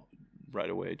tell right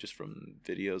away just from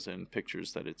videos and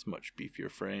pictures that it's much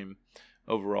beefier frame.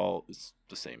 Overall, it's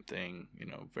the same thing, you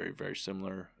know, very, very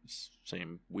similar.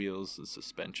 Same wheels, the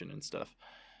suspension and stuff.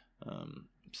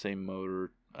 Same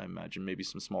motor, I imagine maybe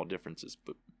some small differences,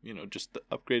 but, you know, just the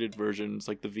upgraded versions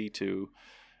like the V2,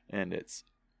 and it's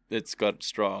got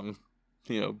strong,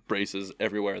 you know, braces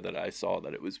everywhere that I saw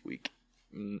that it was weak.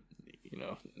 You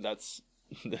know, that's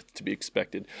to be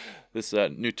expected. This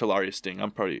new Talaria Sting,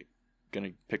 I'm probably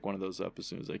going to pick one of those up as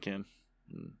soon as I can.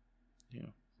 And, you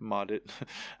know, mod it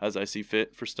as I see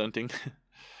fit for stunting.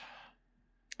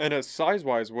 And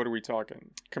size-wise, what are we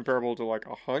talking? Comparable to like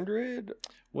 100?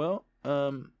 Well,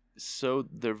 so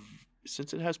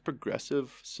since it has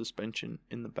progressive suspension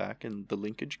in the back and the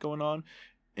linkage going on,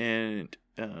 and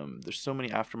there's so many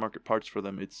aftermarket parts for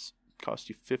them, it's cost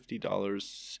you $50,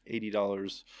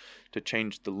 $80 to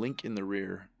change the link in the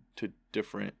rear to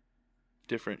different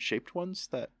shaped ones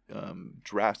that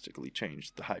drastically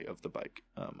change the height of the bike,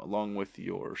 along with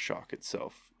your shock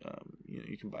itself. You know,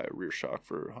 you can buy a rear shock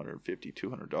for $150,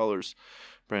 $200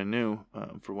 brand new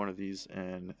for one of these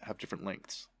and have different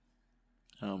lengths.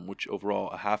 Which overall,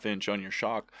 a ½ inch on your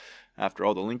shock, after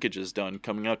all the linkage is done,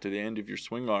 coming out to the end of your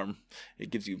swing arm,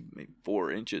 it gives you maybe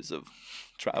 4 inches of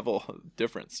travel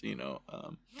difference, you know.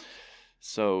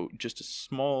 So just a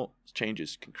small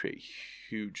changes can create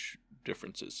huge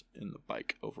differences in the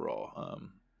bike overall.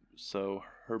 So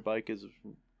her bike is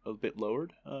a bit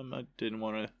lowered. I didn't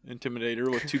want to intimidate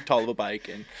her with too tall of a bike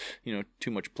and, you know,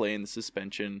 too much play in the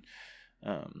suspension.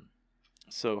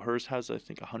 So hers has, I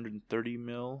think, 130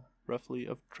 mil roughly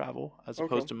of travel as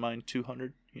opposed to mine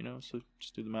 200, you know, so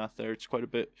just do the math there. It's quite a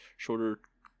bit shorter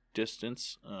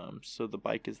distance, so the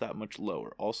bike is that much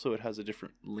lower. Also, it has a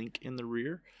different link in the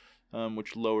rear,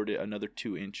 which lowered it another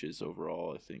 2 inches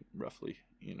overall, I think, roughly,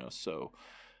 you know. So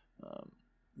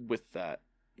with that,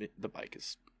 the bike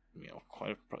is, you know,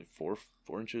 probably 4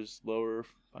 inches lower,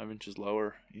 5 inches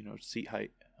lower, you know, seat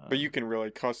height. But you can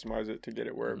really customize it to get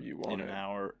it wherever you want in an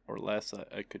hour or less.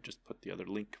 I could just put the other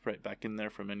link right back in there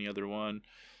from any other one.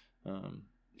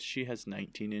 She has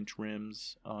 19-inch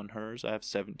rims on hers. I have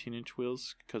 17-inch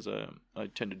wheels because I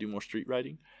tend to do more street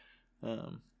riding.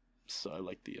 So I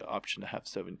like the option to have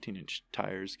 17-inch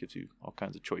tires. Gives you all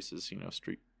kinds of choices. You know,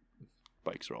 street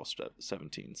bikes are all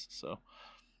 17s. So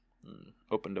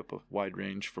opened up a wide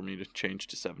range for me to change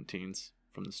to 17s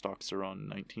from the stock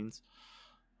Sur-Ron 19s.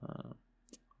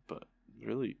 But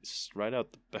really, right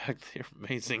out the back, they're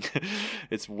amazing.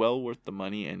 It's well worth the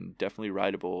money and definitely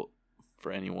rideable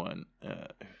for anyone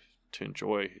to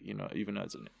enjoy. You know, even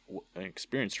as an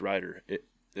experienced rider,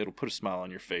 it'll put a smile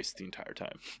on your face the entire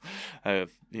time. I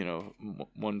have, you know,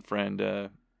 one friend.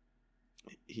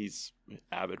 He's an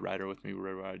avid rider with me. We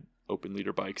ride open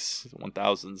leader bikes,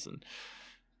 1000s, and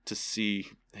to see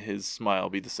his smile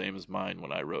be the same as mine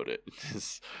when I rode it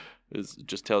is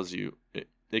just tells you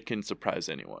it can surprise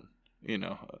anyone, you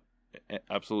know,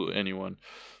 absolutely anyone.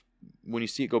 When you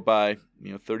see it go by,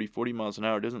 you know, 30, 40 miles an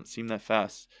hour, it doesn't seem that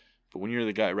fast. But when you're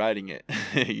the guy riding it,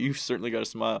 you've certainly got a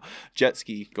smile. Jet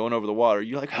ski going over the water,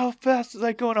 you're like, how fast is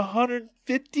that going?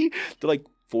 150? They're like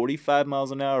 45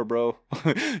 miles an hour, bro.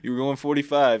 You were going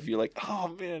 45. You're like,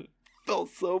 oh, man, it felt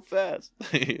so fast.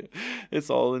 It's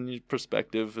all in your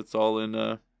perspective. It's all in,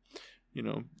 you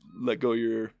know, let go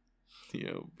your, you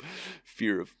know,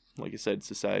 fear of, like I said,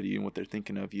 society and what they're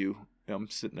thinking of you. I'm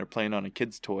sitting there playing on a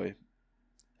kid's toy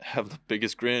have the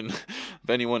biggest grin of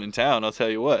anyone in town. I'll tell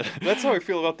you what. That's how I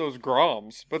feel about those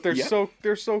Groms, but they're Yeah.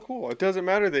 they're so cool. It doesn't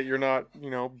matter that you're not,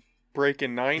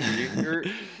 breaking 90. You're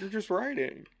just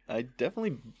riding. I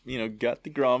definitely, got the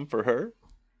Grom for her.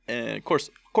 And of course,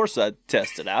 I'd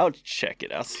test it out, check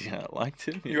it out, see how I liked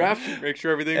it. You have to make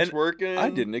sure everything's And working. I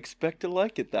didn't expect to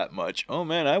like it that much. Oh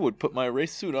man, I would put my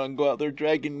race suit on, go out there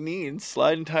dragging knee and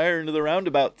sliding tire into the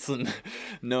roundabouts, and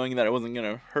knowing that I wasn't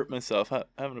gonna hurt myself,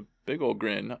 having a big old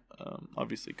grin.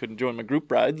 Obviously, couldn't join my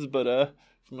group rides, but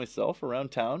for myself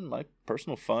around town, my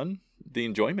personal fun, the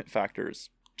enjoyment factor is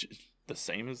just the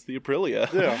same as the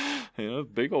Aprilia. Yeah.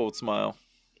 Big old smile.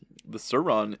 The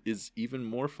Sur-Ron is even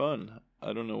more fun.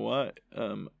 I don't know why.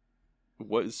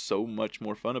 What is so much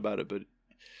more fun about it? But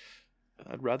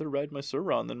I'd rather ride my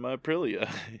Sur-Ron than my Aprilia,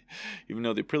 even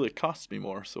though the Aprilia costs me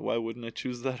more. So why wouldn't I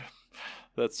choose that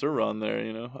Sur-Ron there?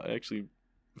 I actually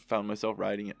found myself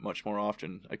riding it much more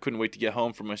often. I couldn't wait to get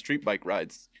home from my street bike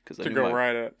rides because I To knew go my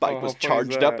ride it. bike Oh, was how funny is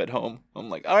charged up that? at home. I'm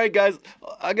like, all right, guys,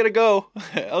 I gotta go.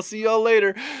 I'll see y'all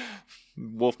later.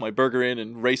 Wolf my burger in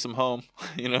and race them home.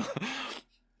 Yeah.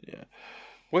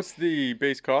 What's the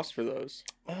base cost for those?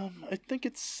 I think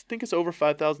it's over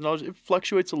 $5,000. It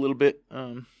fluctuates a little bit,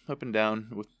 up and down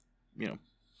with,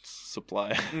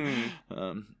 supply.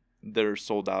 They're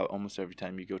sold out almost every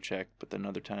time you go check, but then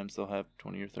other times they'll have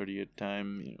 20 or 30 at a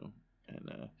time,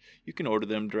 and you can order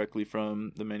them directly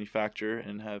from the manufacturer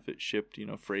and have it shipped,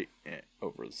 freight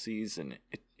over the seas, and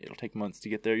it'll take months to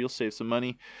get there. You'll save some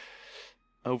money.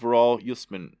 Overall, you'll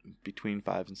spend between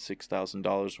 $5,000 and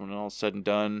 $6,000 when all's said and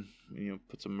done.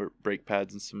 Put some brake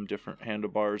pads and some different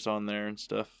handlebars on there and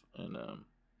stuff, and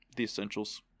the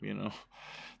essentials.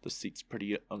 The seat's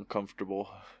pretty uncomfortable.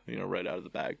 Right out of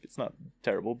the bag, it's not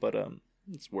terrible, but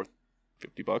it's worth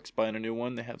 $50 buying a new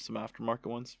one. They have some aftermarket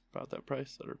ones about that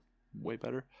price that are way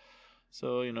better.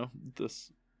 So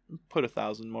this put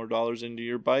 $1,000 more into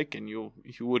your bike, and you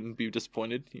wouldn't be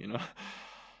disappointed.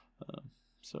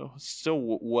 So still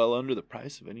well under the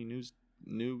price of any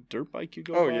new dirt bike you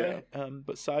go Oh, buy. yeah.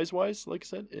 But size wise, like I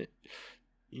said,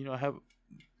 I have a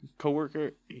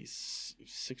coworker. He's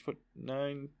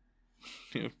 6'9",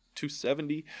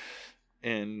 270,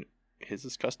 and his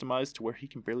is customized to where he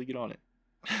can barely get on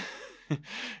it.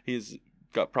 He's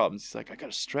got problems. He's like, I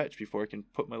gotta stretch before I can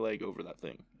put my leg over that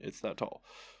thing. It's that tall.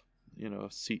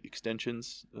 Seat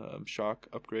extensions, shock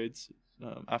upgrades.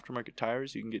 Aftermarket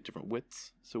tires, you can get different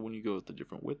widths. So when you go with the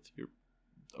different width, your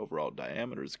overall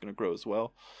diameter is going to grow as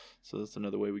well. So that's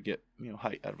another way we get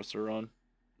height out of a Sur-Ron.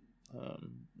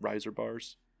 Riser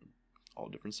bars, all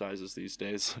different sizes these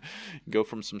days. Go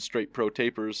from some straight pro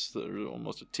tapers that are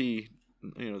almost a T.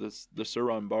 The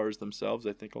Sur-Ron bars themselves,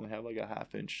 I think, only have like a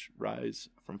 1/2-inch rise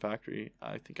from factory.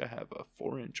 I think I have a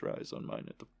 4-inch rise on mine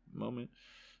at the moment.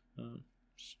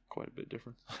 It's quite a bit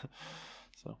different.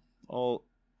 So all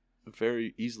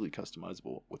very easily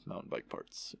customizable with mountain bike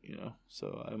parts.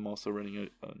 So I'm also running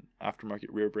an aftermarket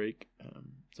rear brake.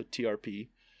 It's a TRP.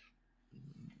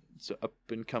 It's an up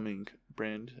and coming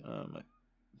brand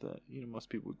that most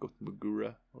people would go with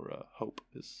Magura or Hope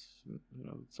is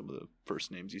some of the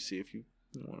first names you see if you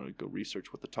want to go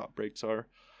research what the top brakes are.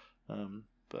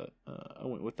 But I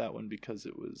went with that one because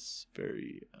it was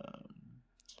very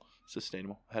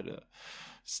sustainable. Had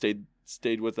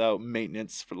stayed without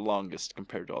maintenance for the longest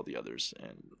compared to all the others,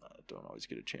 and I don't always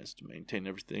get a chance to maintain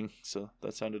everything. So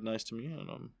that sounded nice to me, and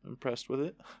I'm impressed with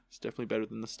it. It's definitely better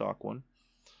than the stock one.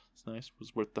 It's nice. It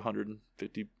was worth the $150,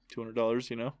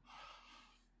 $200,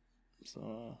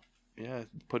 So yeah,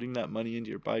 putting that money into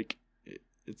your bike,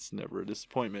 it's never a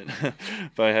disappointment.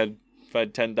 If I had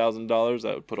 $10,000,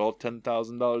 I would put all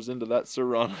 $10,000 into that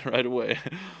Sur-Ron right away.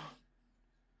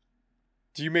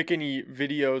 Do you make any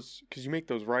videos? Because you make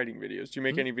those riding videos. Do you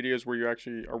make any videos where you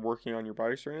actually are working on your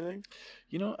bikes or anything?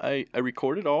 I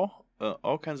recorded all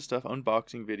kinds of stuff,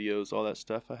 unboxing videos, all that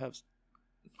stuff. I have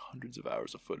hundreds of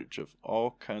hours of footage of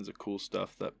all kinds of cool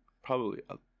stuff that probably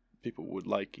people would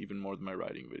like even more than my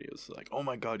riding videos. Like, oh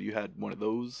my God, you had one of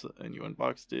those and you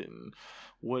unboxed it, and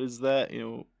what is that?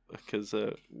 Because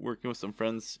working with some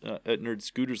friends at Nerd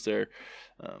Scooters there,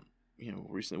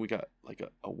 recently we got like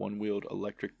a one-wheeled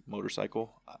electric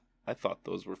motorcycle. I thought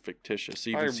those were fictitious.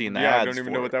 Even seeing the ads I don't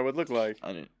even know what that would look like.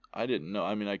 I didn't know.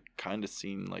 I mean, I kind of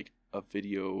seen like a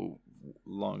video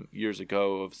long years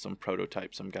ago of some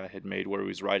prototype some guy had made where he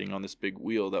was riding on this big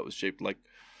wheel that was shaped like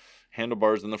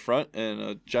handlebars in the front and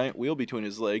a giant wheel between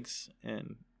his legs,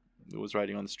 and it was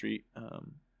riding on the street.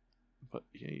 But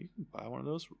yeah, you can buy one of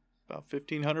those for about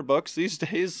 $1,500 these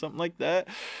days, something like that,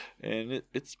 and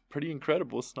it's pretty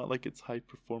incredible. It's not like it's high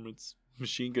performance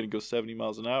machine gonna go 70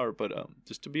 miles an hour, but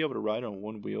just to be able to ride on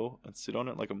one wheel and sit on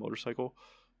it like a motorcycle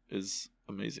is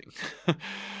amazing.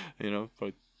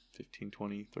 Probably 15,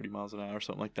 20, 30 miles an hour,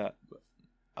 something like that. But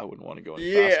I wouldn't want to go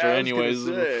any faster anyways.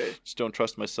 Just don't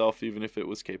trust myself, even if it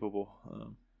was capable.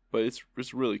 But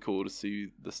it's really cool to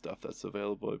see the stuff that's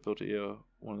available. I built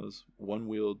one of those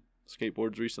one-wheeled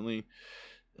skateboards recently,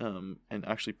 and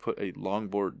actually put a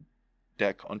longboard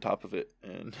deck on top of it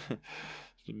and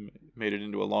made it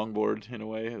into a longboard in a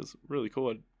way. It was really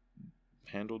cool. It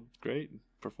handled great,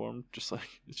 performed just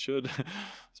like it should.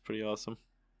 It's pretty awesome.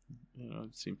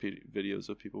 I've seen videos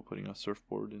of people putting a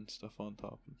surfboard and stuff on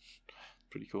top.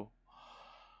 Pretty cool.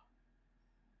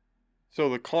 So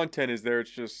the content is there.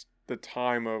 It's just the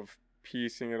time of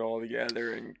piecing it all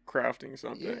together and crafting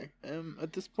something. Yeah.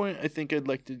 At this point, I think I'd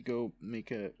like to go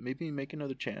make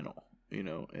another channel,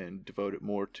 and devote it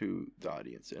more to the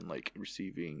audience and like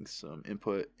receiving some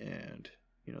input and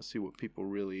see what people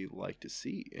really like to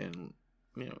see and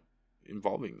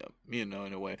involving them, in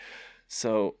a way.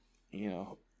 So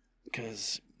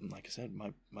because like I said,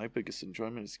 my biggest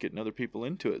enjoyment is getting other people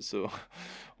into it. So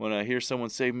when I hear someone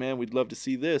say, "Man, we'd love to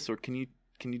see this," or "Can you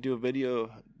do a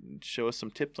video, show us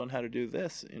some tips on how to do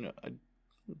this?" I'd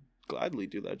gladly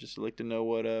do that. Just like to know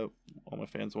what all my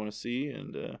fans want to see,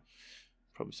 and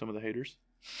probably some of the haters.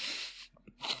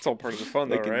 It's all part of the fun,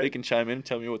 though, right? They can chime in and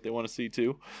tell me what they want to see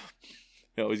too.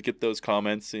 I always get those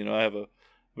comments. I have a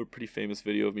pretty famous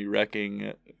video of me wrecking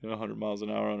at 100 miles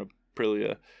an hour on a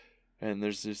Aprilia. And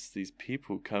there's just these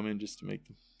people who come in just to make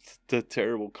the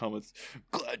terrible comments.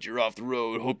 "Glad you're off the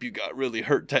road. Hope you got really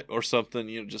hurt," or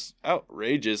something. Just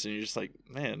outrageous. And you're just like,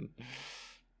 man,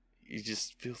 you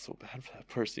just feel so bad for that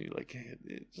person. You're like, hey,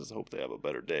 just hope they have a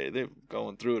better day. They're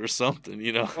going through it or something,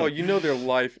 Oh, their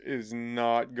life is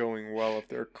not going well if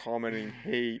they're commenting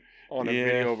hate on a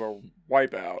video of a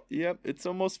wipeout. Yep, it's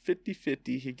almost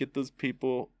 50-50. You get those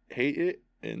people hate it,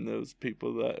 and those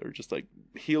people that are just like,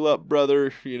 "Heal up,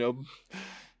 brother,"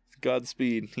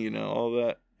 Godspeed, all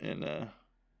that. And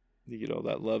you get all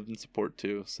that love and support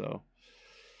too. So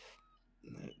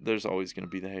there's always going to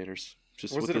be the haters.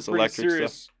 Just was with it this a pretty electric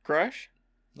serious stuff. Crash?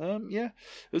 Yeah,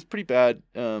 it was pretty bad.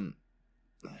 I'm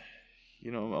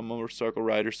a motorcycle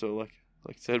rider, so like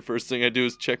I said, first thing I do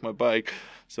is check my bike.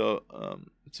 So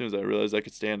as soon as I realized I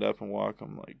could stand up and walk,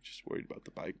 I'm like just worried about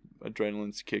the bike.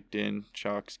 Adrenaline's kicked in,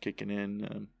 shock's kicking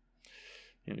in.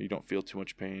 You don't feel too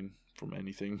much pain from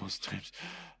anything most times.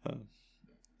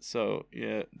 So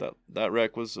yeah, that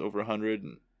wreck was over 100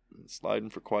 and sliding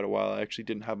for quite a while. I actually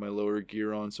didn't have my lower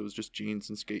gear on, so it was just jeans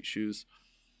and skate shoes,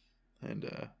 and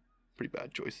pretty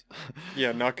bad choice.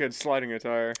 Yeah, not good sliding a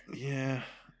tire. Yeah,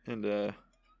 and I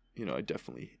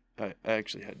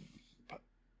actually had a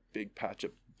big patch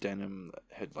of denim that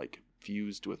had like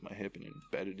fused with my hip and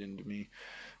embedded into me.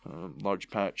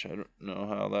 Large patch. I don't know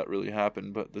how that really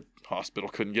happened, but the hospital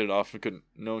couldn't get it off.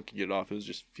 No one could get it off. It was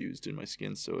just fused in my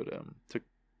skin, so it took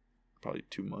probably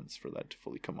 2 months for that to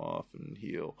fully come off and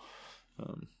heal.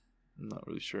 I'm not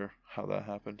really sure how that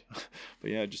happened,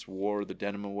 but yeah, I just wore the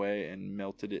denim away and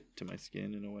melted it to my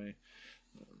skin in a way.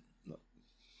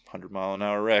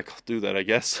 100-mile-an-hour wreck. I'll do that, I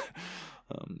guess.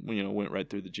 Went right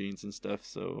through the jeans and stuff.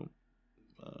 So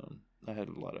I had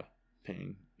a lot of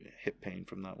pain, hip pain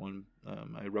from that one.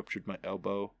 I ruptured my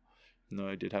elbow. Even though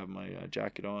I did have my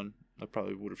jacket on, I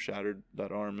probably would have shattered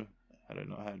that arm had I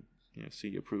not had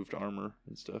CE approved armor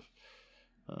and stuff.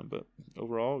 But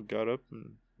overall, got up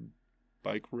and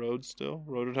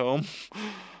rode it home.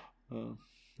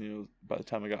 By the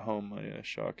time I got home, my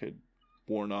shock had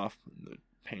worn off. And the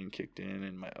pain kicked in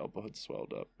and my elbow had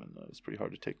swelled up, and it was pretty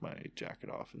hard to take my jacket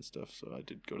off and stuff, so I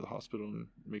did go to the hospital and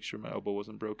make sure my elbow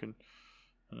wasn't broken.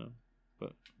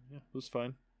 But yeah, it was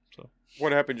fine. So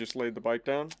what happened? Just laid the bike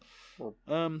down?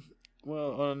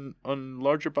 Well, on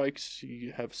larger bikes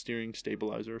you have steering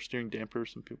stabilizer, steering damper,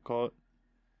 some people call it.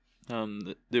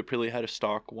 The Aprilia had a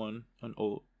stock one, an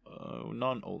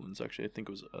non-Öhlins actually. I think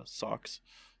it was a SOX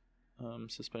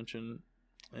suspension.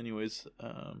 Anyways,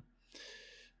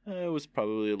 it was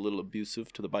probably a little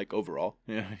abusive to the bike overall.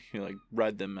 Yeah, you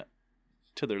ride them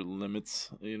to their limits.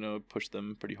 Push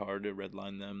them pretty hard to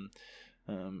redline them.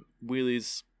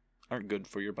 Wheelies aren't good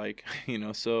for your bike.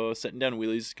 So setting down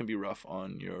wheelies can be rough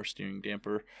on your steering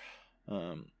damper.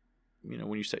 When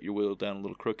you set your wheel down a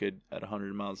little crooked at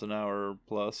 100 miles an hour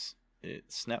plus,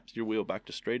 it snaps your wheel back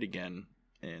to straight again,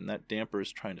 and that damper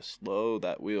is trying to slow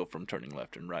that wheel from turning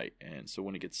left and right. And so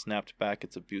when it gets snapped back,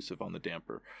 it's abusive on the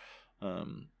damper.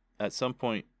 At some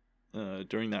point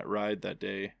during that ride that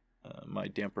day, my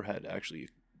damper had actually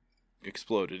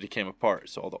exploded. It came apart,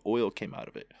 so all the oil came out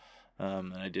of it,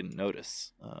 and I didn't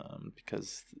notice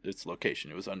because its location.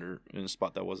 It was in a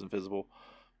spot that wasn't visible,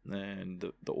 and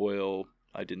the oil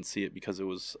I didn't see it because it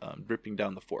was dripping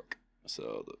down the fork.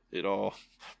 So it all,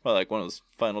 probably like one of those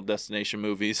Final Destination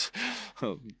movies,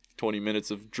 20 minutes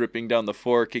of dripping down the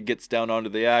fork. It gets down onto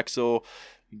the axle,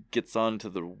 gets onto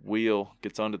the wheel,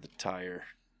 gets onto the tire.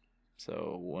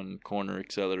 So one corner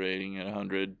accelerating at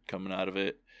 100, coming out of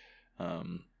it.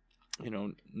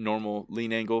 Normal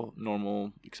lean angle,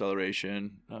 normal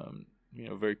acceleration.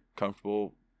 Very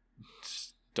comfortable.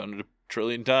 Just done it a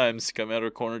trillion times. Come out of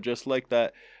a corner just like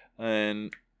that,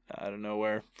 and out of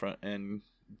nowhere, front end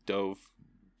dove.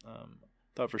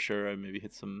 Thought for sure I maybe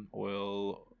hit some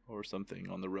oil or something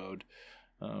on the road,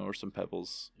 or some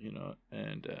pebbles.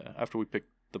 And after we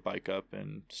picked the bike up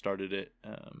and started it,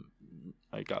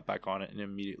 I got back on it and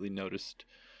immediately noticed.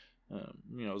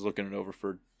 I was looking it over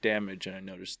for damage, and I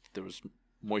noticed there was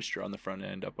moisture on the front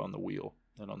end, up on the wheel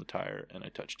and on the tire, and I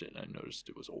touched it and I noticed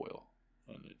it was oil,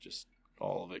 and it just,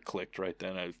 all of it clicked right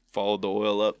then. I followed the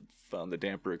oil up, found the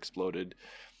damper exploded,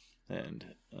 and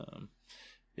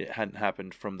it hadn't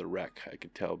happened from the wreck. I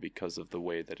could tell because of the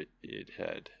way that it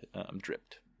had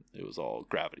dripped. It was all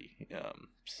gravity.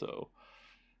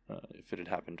 If it had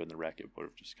happened during the wreck, it would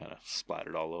have just kind of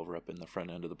splattered all over up in the front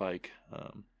end of the bike.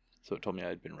 So it told me I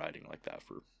had been riding like that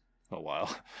for a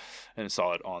while, and I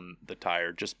saw it on the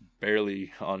tire, just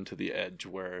barely onto the edge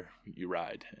where you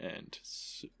ride, and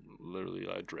literally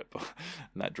a drip.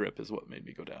 And that drip is what made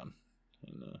me go down.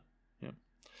 And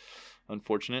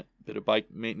unfortunate. Bit of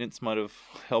bike maintenance might have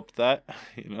helped that.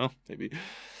 Maybe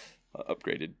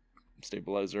upgraded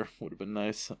stabilizer would have been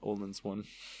nice. Olin's one.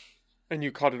 And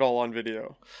you caught it all on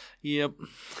video. Yep.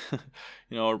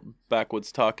 Our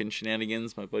backwoods talking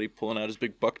shenanigans. My buddy pulling out his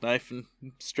big buck knife and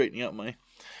straightening out my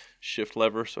shift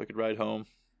lever so I could ride home.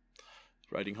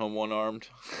 Riding home one-armed.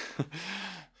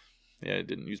 Yeah, I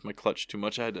didn't use my clutch too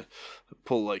much. I had to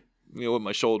pull with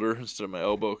my shoulder instead of my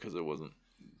elbow because it wasn't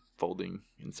folding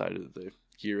inside of the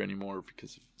gear anymore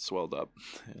because it swelled up.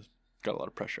 Got a lot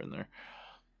of pressure in there.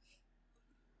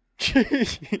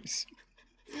 Jeez.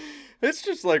 It's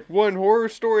just like one horror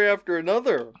story after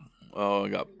another. Oh, I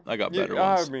got better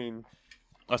ones. I mean,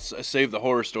 I saved the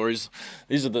horror stories.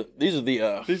 These are the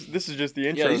this is just the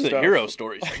intro. Yeah, these are the hero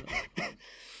stories.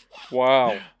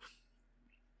 Wow.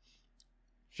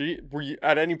 Were you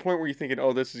at any point were you thinking,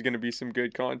 "Oh, this is going to be some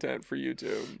good content for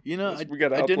YouTube"? We got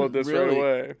to upload this right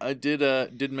away. I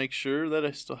did make sure that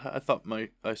I still. I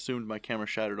assumed my camera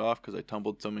shattered off because I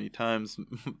tumbled so many times.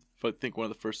 But I think one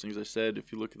of the first things I said,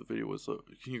 if you look at the video, was,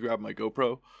 "Can you grab my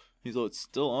GoPro?" He's like, "It's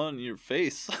still on your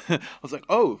face." I was like,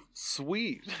 "Oh,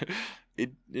 sweet."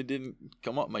 It didn't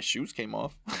come off. My shoes came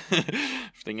off.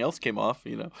 Everything else came off.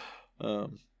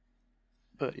 But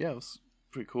yeah, it was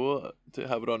pretty cool to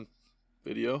have it on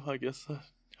video, I guess,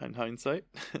 in hindsight.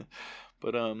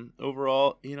 But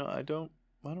overall, I don't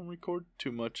record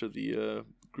too much of the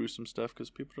gruesome stuff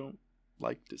because people don't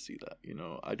like to see that.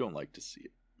 I don't like to see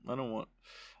it. I don't want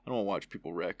to watch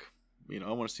people wreck.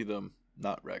 I want to see them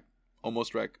not wreck,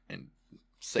 almost wreck, and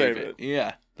save it.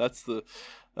 Yeah, that's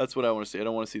what I want to see. I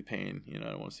don't want to see pain. I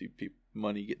don't want to see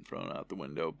money getting thrown out the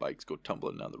window, bikes go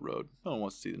tumbling down the road. I don't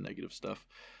want to see the negative stuff.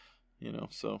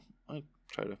 So I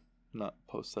try to not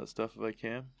post that stuff if I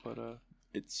can, but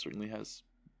it certainly has.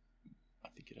 I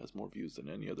think it has more views than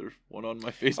any other one on my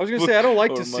Facebook. I was gonna say I don't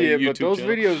like to see it, YouTube but those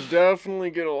channel. videos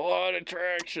definitely get a lot of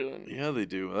traction. Yeah, they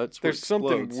do. There's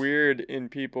something weird in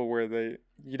people where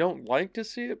you don't like to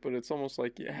see it, but it's almost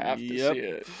like you have to see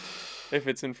it if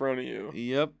it's in front of you.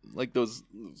 Yep, like those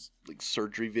like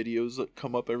surgery videos that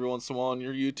come up every once in a while on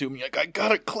your YouTube. And you're like, I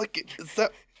gotta click it. Is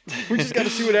that? We just gotta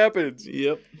see what happens.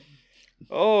 Yep.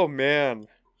 Oh man.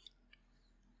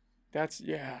 That's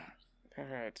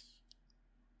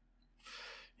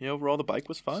overall the bike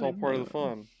was fine. It's all part of the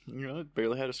fun. It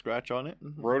barely had a scratch on it.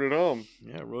 Rode it home.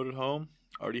 Yeah, rode it home.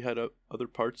 Already had other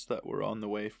parts that were on the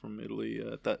way from Italy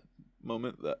at that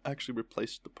moment that actually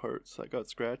replaced the parts that got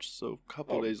scratched. So a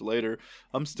couple of days later,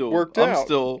 I'm still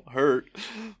hurt,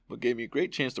 but gave me a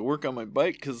great chance to work on my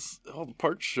bike because all the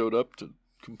parts showed up to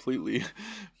completely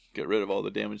get rid of all the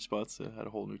damaged spots. I had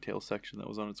a whole new tail section that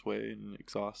was on its way and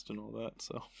exhaust and all that.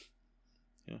 So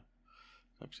yeah,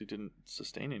 actually didn't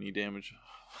sustain any damage.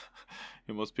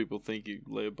 Most people think you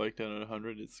lay a bike down at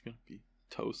 100, it's gonna be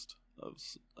toast.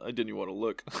 I didn't even want to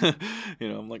look.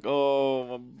 I'm like, oh,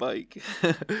 my bike.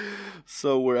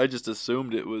 So where I just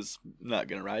assumed it was not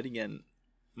gonna ride again,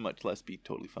 much less be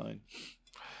totally fine.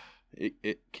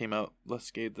 It came out less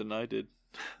scathed than I did.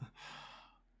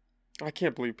 I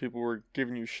can't believe people were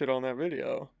giving you shit on that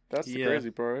video. That's the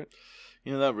crazy part.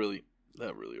 That really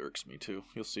irks me too.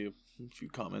 You'll see a few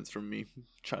comments from me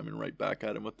chiming right back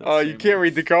at him with that. Oh, you can't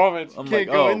read the comments. I'm you can't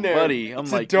like, go in there, buddy.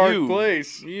 It's a dark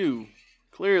place. You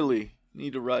clearly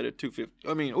need to ride a 250.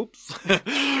 I mean, oops.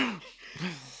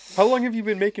 How long have you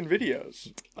been making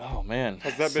videos? Oh man,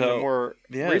 Has that been a more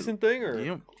recent thing,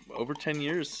 or over 10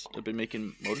 years? I've been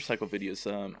making motorcycle videos.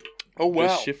 Oh wow!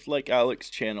 The Shift Like Alex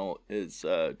channel is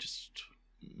just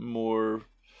more.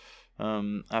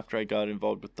 After I got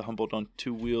involved with the Humboldt on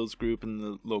Two Wheels group and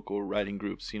the local riding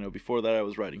groups, before that I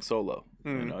was riding solo.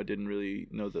 I didn't really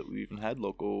know that we even had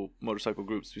local motorcycle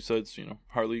groups besides,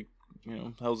 Harley,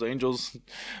 Hell's Angels,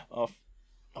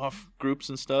 off groups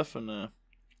and stuff, and I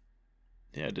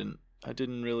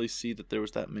didn't really see that there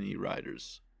was that many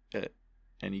riders at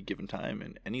any given time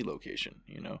in any location.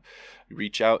 You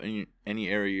reach out in any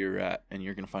area you're at and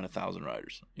you're gonna find 1,000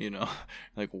 riders.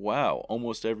 Like, wow,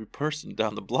 almost every person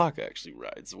down the block actually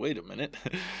rides. Wait a minute.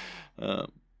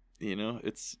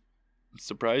 It's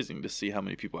surprising to see how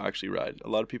many people actually ride. A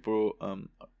lot of people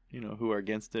who are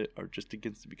against it are just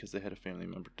against it because they had a family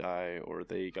member die or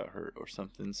they got hurt or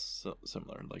something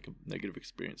similar, like a negative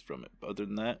experience from it. But other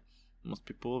than that, most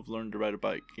people have learned to ride a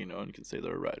bike, and can say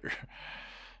they're a rider.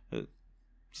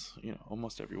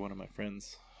 Almost every one of my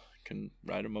friends can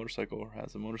ride a motorcycle or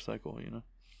has a motorcycle,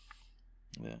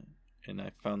 Yeah. And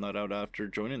I found that out after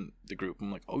joining the group.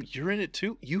 I'm like, oh, you're in it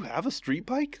too? You have a street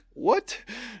bike? What?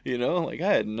 I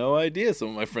had no idea some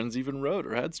of my friends even rode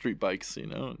or had street bikes,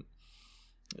 And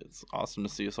it's awesome to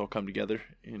see us all come together.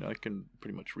 I can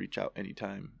pretty much reach out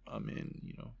anytime I'm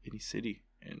in, any city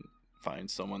and find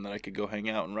someone that I could go hang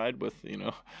out and ride with,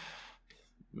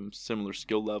 Similar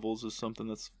skill levels is something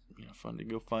that's fun to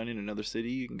go find in another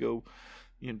city. You can go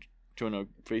join a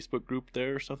Facebook group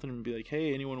there or something and be like,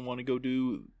 hey, anyone want to go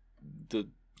do the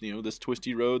this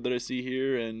twisty road that I see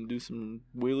here and do some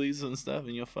wheelies and stuff,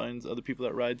 and you'll find other people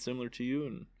that ride similar to you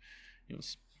and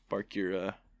spark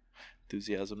your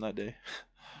enthusiasm that day.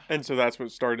 And so that's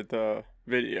what started the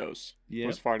videos. Yeah.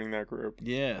 Was finding that group.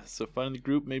 Yeah, so finding the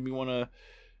group made me want to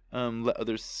let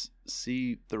others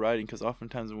see the riding, because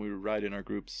oftentimes when we ride in our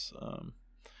groups,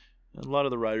 a lot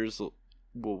of the riders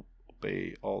will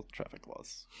obey all traffic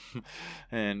laws.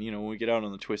 And when we get out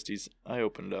on the twisties, I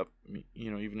open it up.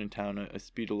 Even in town, I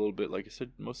speed a little bit, like I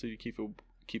said, mostly to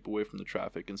keep away from the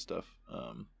traffic and stuff.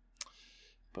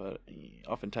 But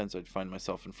oftentimes I'd find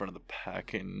myself in front of the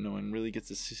pack and no one really gets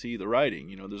to see the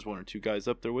riding. There's one or two guys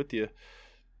up there with you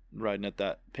riding at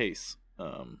that pace.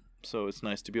 So it's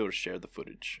nice to be able to share the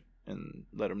footage and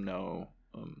let them know,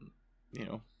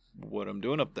 what I'm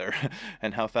doing up there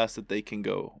and how fast that they can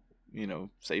go,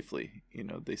 safely.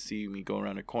 They see me go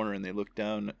around a corner and they look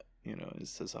down, it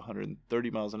says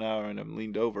 130 miles an hour and I'm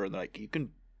leaned over and they're like, you can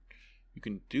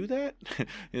do that?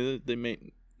 They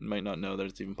might not know that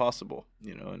it's even possible,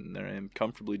 and there I am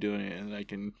comfortably doing it and I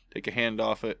can take a hand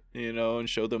off it, and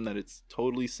show them that it's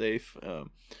totally safe.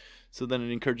 So then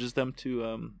it encourages them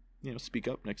to, speak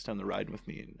up next time they ride with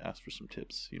me and ask for some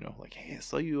tips, like, hey, I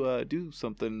saw you do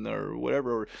something or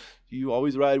whatever, or you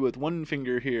always ride with one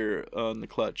finger here on the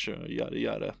clutch, yada,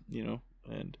 yada,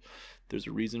 and there's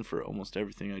a reason for almost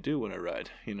everything I do when I ride,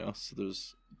 so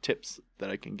there's tips that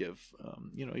I can give,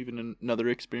 even another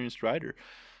experienced rider.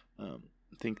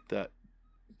 I think that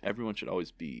everyone should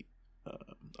always be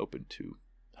open to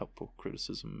helpful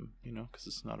criticism, because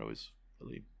it's not always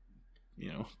really,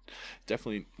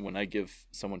 definitely when I give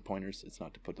someone pointers, it's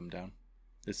not to put them down.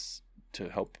 It's to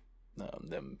help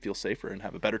them feel safer and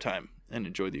have a better time and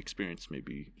enjoy the experience,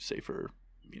 maybe safer,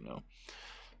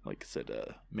 like I said,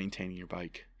 maintaining your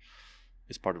bike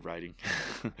is part of riding.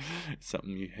 It's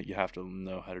something you have to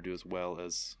know how to do as well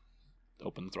as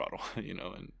open the throttle,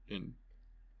 and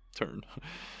turn.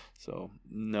 So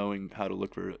knowing how to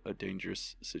look for a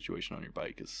dangerous situation on your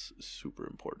bike is super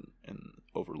important and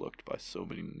overlooked by so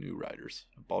many new riders.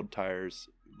 Bald tires,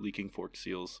 leaking fork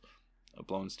seals, a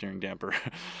blown steering damper,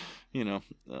 it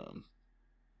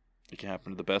can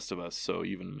happen to the best of us. So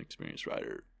even an experienced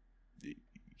rider, you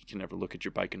can never look at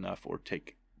your bike enough or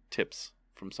take tips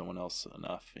from someone else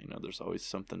enough. There's always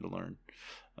something to learn.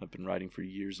 I've been riding for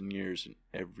years and years, and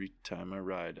every time I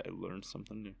ride, I learn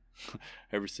something new.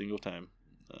 Every single time.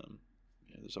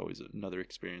 There's always another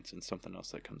experience and something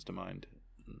else that comes to mind.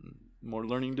 More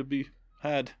learning to be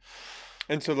had.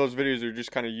 And so those videos are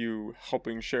just kind of you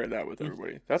helping share that with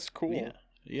everybody. That's cool.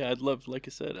 Yeah, I'd love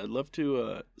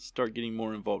to start getting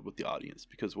more involved with the audience,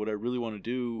 because what I really want to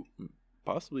do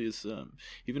possibly is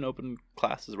even open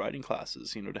classes, riding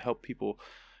classes, to help people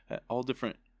at all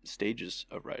different stages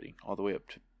of riding, all the way up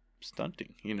to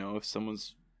stunting. If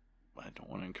someone's, I don't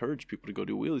want to encourage people to go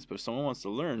do wheelies, but if someone wants to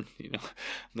learn,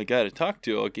 the guy to talk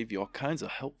to, I'll give you all kinds of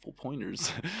helpful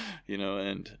pointers,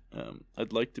 and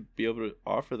I'd like to be able to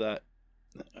offer that.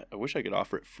 I wish I could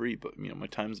offer it free, but my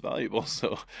time's valuable,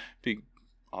 so it'd be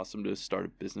awesome to start a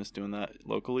business doing that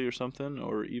locally or something,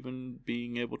 or even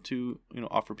being able to,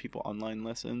 offer people online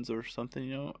lessons or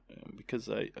something, because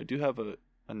I do have a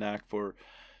knack for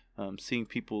seeing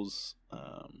people's,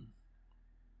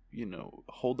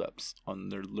 holdups on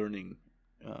their learning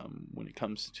when it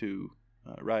comes to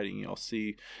riding. I'll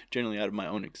see generally out of my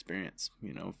own experience,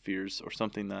 fears or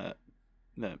something that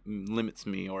limits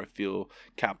me, or I feel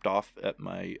capped off at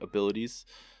my abilities.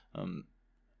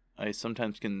 I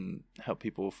sometimes can help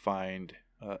people find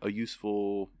a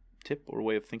useful tip or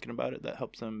way of thinking about it that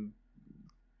helps them,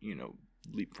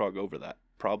 leapfrog over that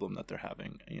problem that they're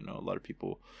having. A lot of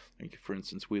people, like for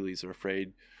instance, wheelies, are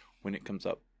afraid when it comes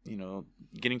up.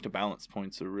 Getting to balance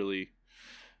points are really,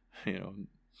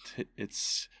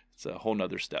 it's a whole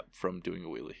nother step from doing a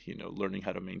wheelie. Learning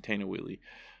how to maintain a wheelie.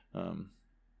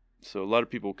 So a lot of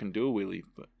people can do a wheelie,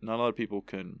 but not a lot of people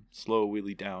can slow a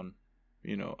wheelie down,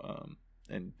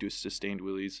 and do sustained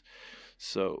wheelies.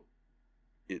 So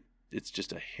it's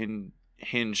just a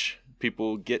hinge.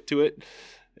 People get to it,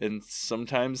 and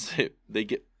sometimes they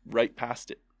get right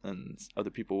past it, and other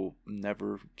people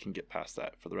never can get past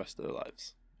that for the rest of their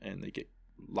lives, and they get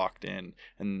locked in.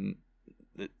 And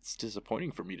it's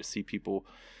disappointing for me to see people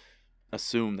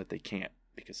assume that they can't,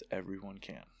 because everyone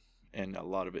can. And a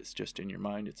lot of it's just in your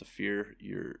mind. It's a fear.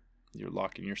 You're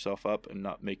locking yourself up and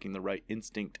not making the right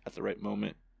instinct at the right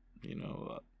moment.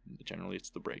 Generally it's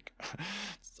the brake.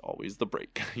 It's always the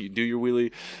brake. You do your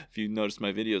wheelie. If you notice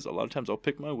my videos, a lot of times I'll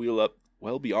pick my wheel up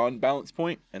well beyond balance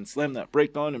point and slam that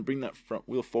brake on and bring that front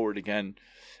wheel forward again.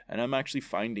 And I'm actually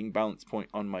finding balance point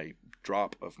on my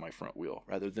drop of my front wheel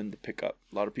rather than the pickup.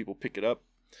 A lot of people pick it up.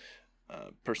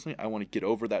 Personally, I want to get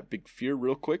over that big fear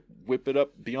real quick, whip it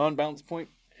up beyond balance point,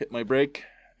 hit my brake,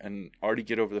 and already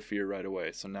get over the fear right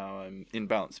away. So now I'm in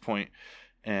balance point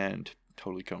and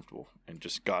totally comfortable and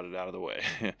just got it out of the way.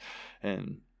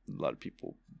 And a lot of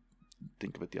people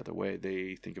think of it the other way.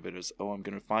 They think of it as, I'm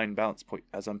going to find balance point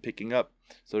as I'm picking up.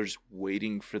 So they're just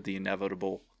waiting for the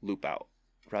inevitable loop out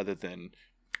rather than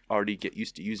already get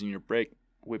used to using your brake,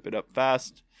 whip it up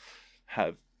fast,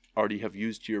 have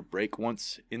used your brake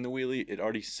once in the wheelie. It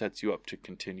already sets you up to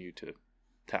continue to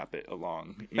tap it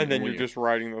along. And then you're just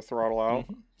riding the throttle out.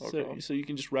 Mm-hmm. Okay. So you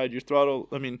can just ride your throttle.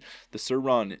 I mean, the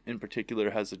Sur-Ron in particular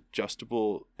has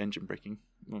adjustable engine braking.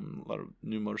 A lot of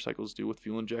new motorcycles do with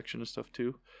fuel injection and stuff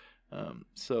too.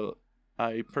 So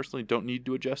I personally don't need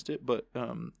to adjust it, but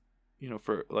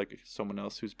for like someone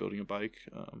else who's building a bike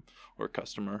or a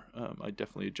customer, I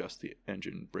definitely adjust the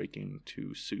engine braking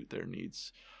to suit their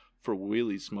needs. For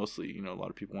wheelies, mostly, a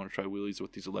lot of people want to try wheelies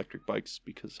with these electric bikes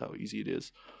because how easy it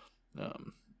is.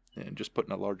 And just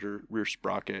putting a larger rear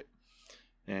sprocket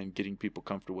and getting people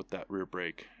comfortable with that rear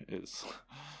brake is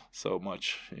so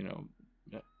much.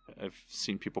 I've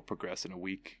seen people progress in a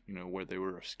week, where they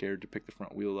were scared to pick the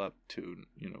front wheel up to,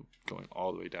 going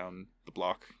all the way down the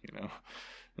block,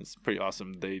 It's pretty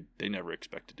awesome. They never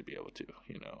expected to be able to,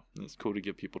 And it's cool to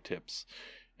give people tips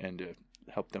and to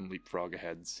help them leapfrog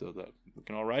ahead so that we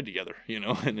can all ride together,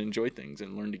 and enjoy things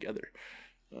and learn together.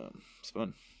 It's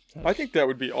fun. I think that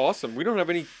would be awesome. We don't have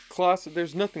any class.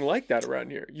 There's nothing like that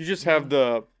around here. You just have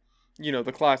the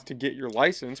class to get your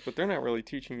license, but they're not really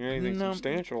teaching you anything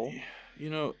substantial.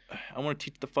 I want to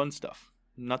teach the fun stuff,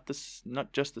 not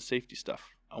just the safety stuff.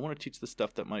 I want to teach the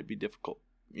stuff that might be difficult,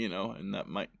 and that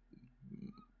might,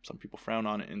 some people frown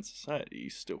on it in society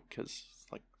still because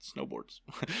it's like snowboards.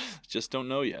 Just don't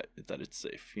know yet that it's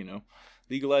safe,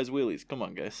 Legalize wheelies. Come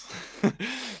on, guys.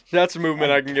 That's a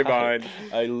movement I can get behind.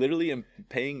 I literally am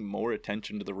paying more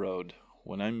attention to the road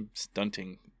when I'm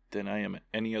stunting than I am at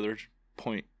any other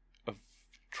point of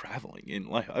traveling in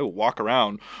life. I will walk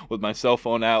around with my cell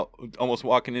phone out, almost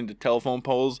walking into telephone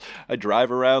poles. I drive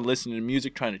around listening to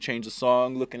music, trying to change the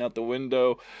song, looking out the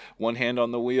window, one hand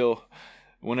on the wheel.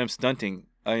 When I'm stunting,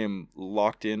 I am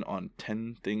locked in on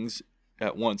 10 things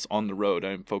at once on the road.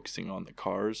 I'm focusing on the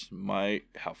cars,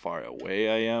 how far away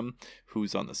I am,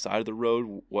 who's on the side of the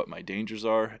road, what my dangers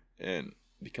are, and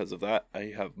because of that,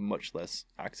 I have much less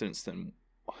accidents than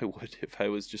I would if I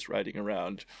was just riding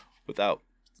around without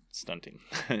stunting,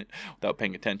 without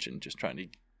paying attention, just trying to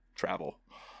travel.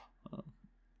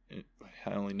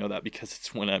 I only know that because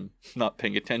it's when I'm not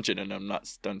paying attention and I'm not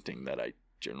stunting that I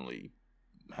generally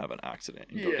have an accident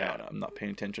and go down. I'm not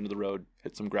paying attention to the road,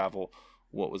 hit some gravel.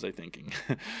 What was I thinking?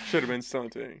 Should have been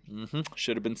stunting.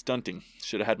 Should have been stunting.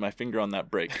 Should have had my finger on that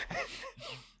brake.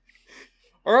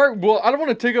 All right. Well, I don't want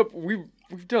to take up. We've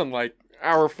done like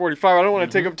hour 45. I don't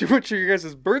want to take up too much of your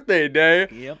guys' birthday day.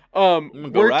 Yep. Where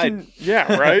go ride.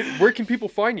 right? Where can people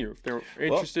find you if they're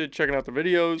interested in checking out the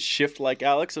videos? Shift Like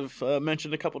Alex, I've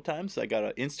mentioned a couple times. I got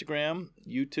an Instagram,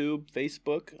 YouTube,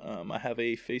 Facebook. I have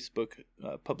a Facebook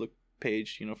public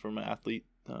page, for my athlete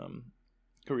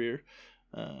career.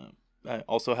 I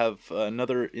also have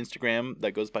another Instagram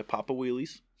that goes by Papa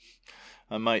Wheelies.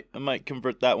 I might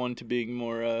convert that one to being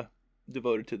more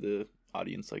devoted to the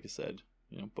audience, like I said.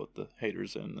 Both the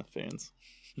haters and the fans.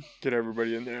 Get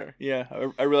everybody in there. Yeah,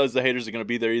 I realize the haters are going to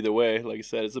be there either way. Like I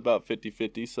said, it's about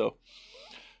 50-50, so,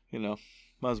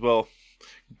 might as well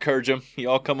encourage them.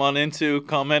 Y'all come on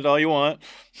comment all you want.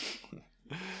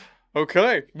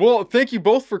 Okay. Well, thank you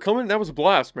both for coming. That was a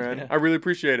blast, man. Yeah. I really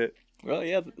appreciate it. Well,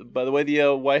 yeah, by the way,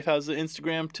 the wife has an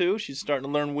Instagram, too. She's starting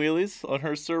to learn wheelies on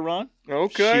her Sir Ron.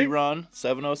 Okay.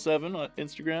 SheRon707 on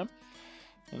Instagram.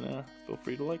 And feel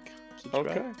free to subscribe.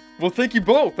 Okay. Well, thank you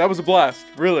both. That was a blast.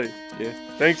 Really. Yeah.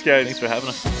 Thanks, guys. Thanks for having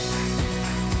us.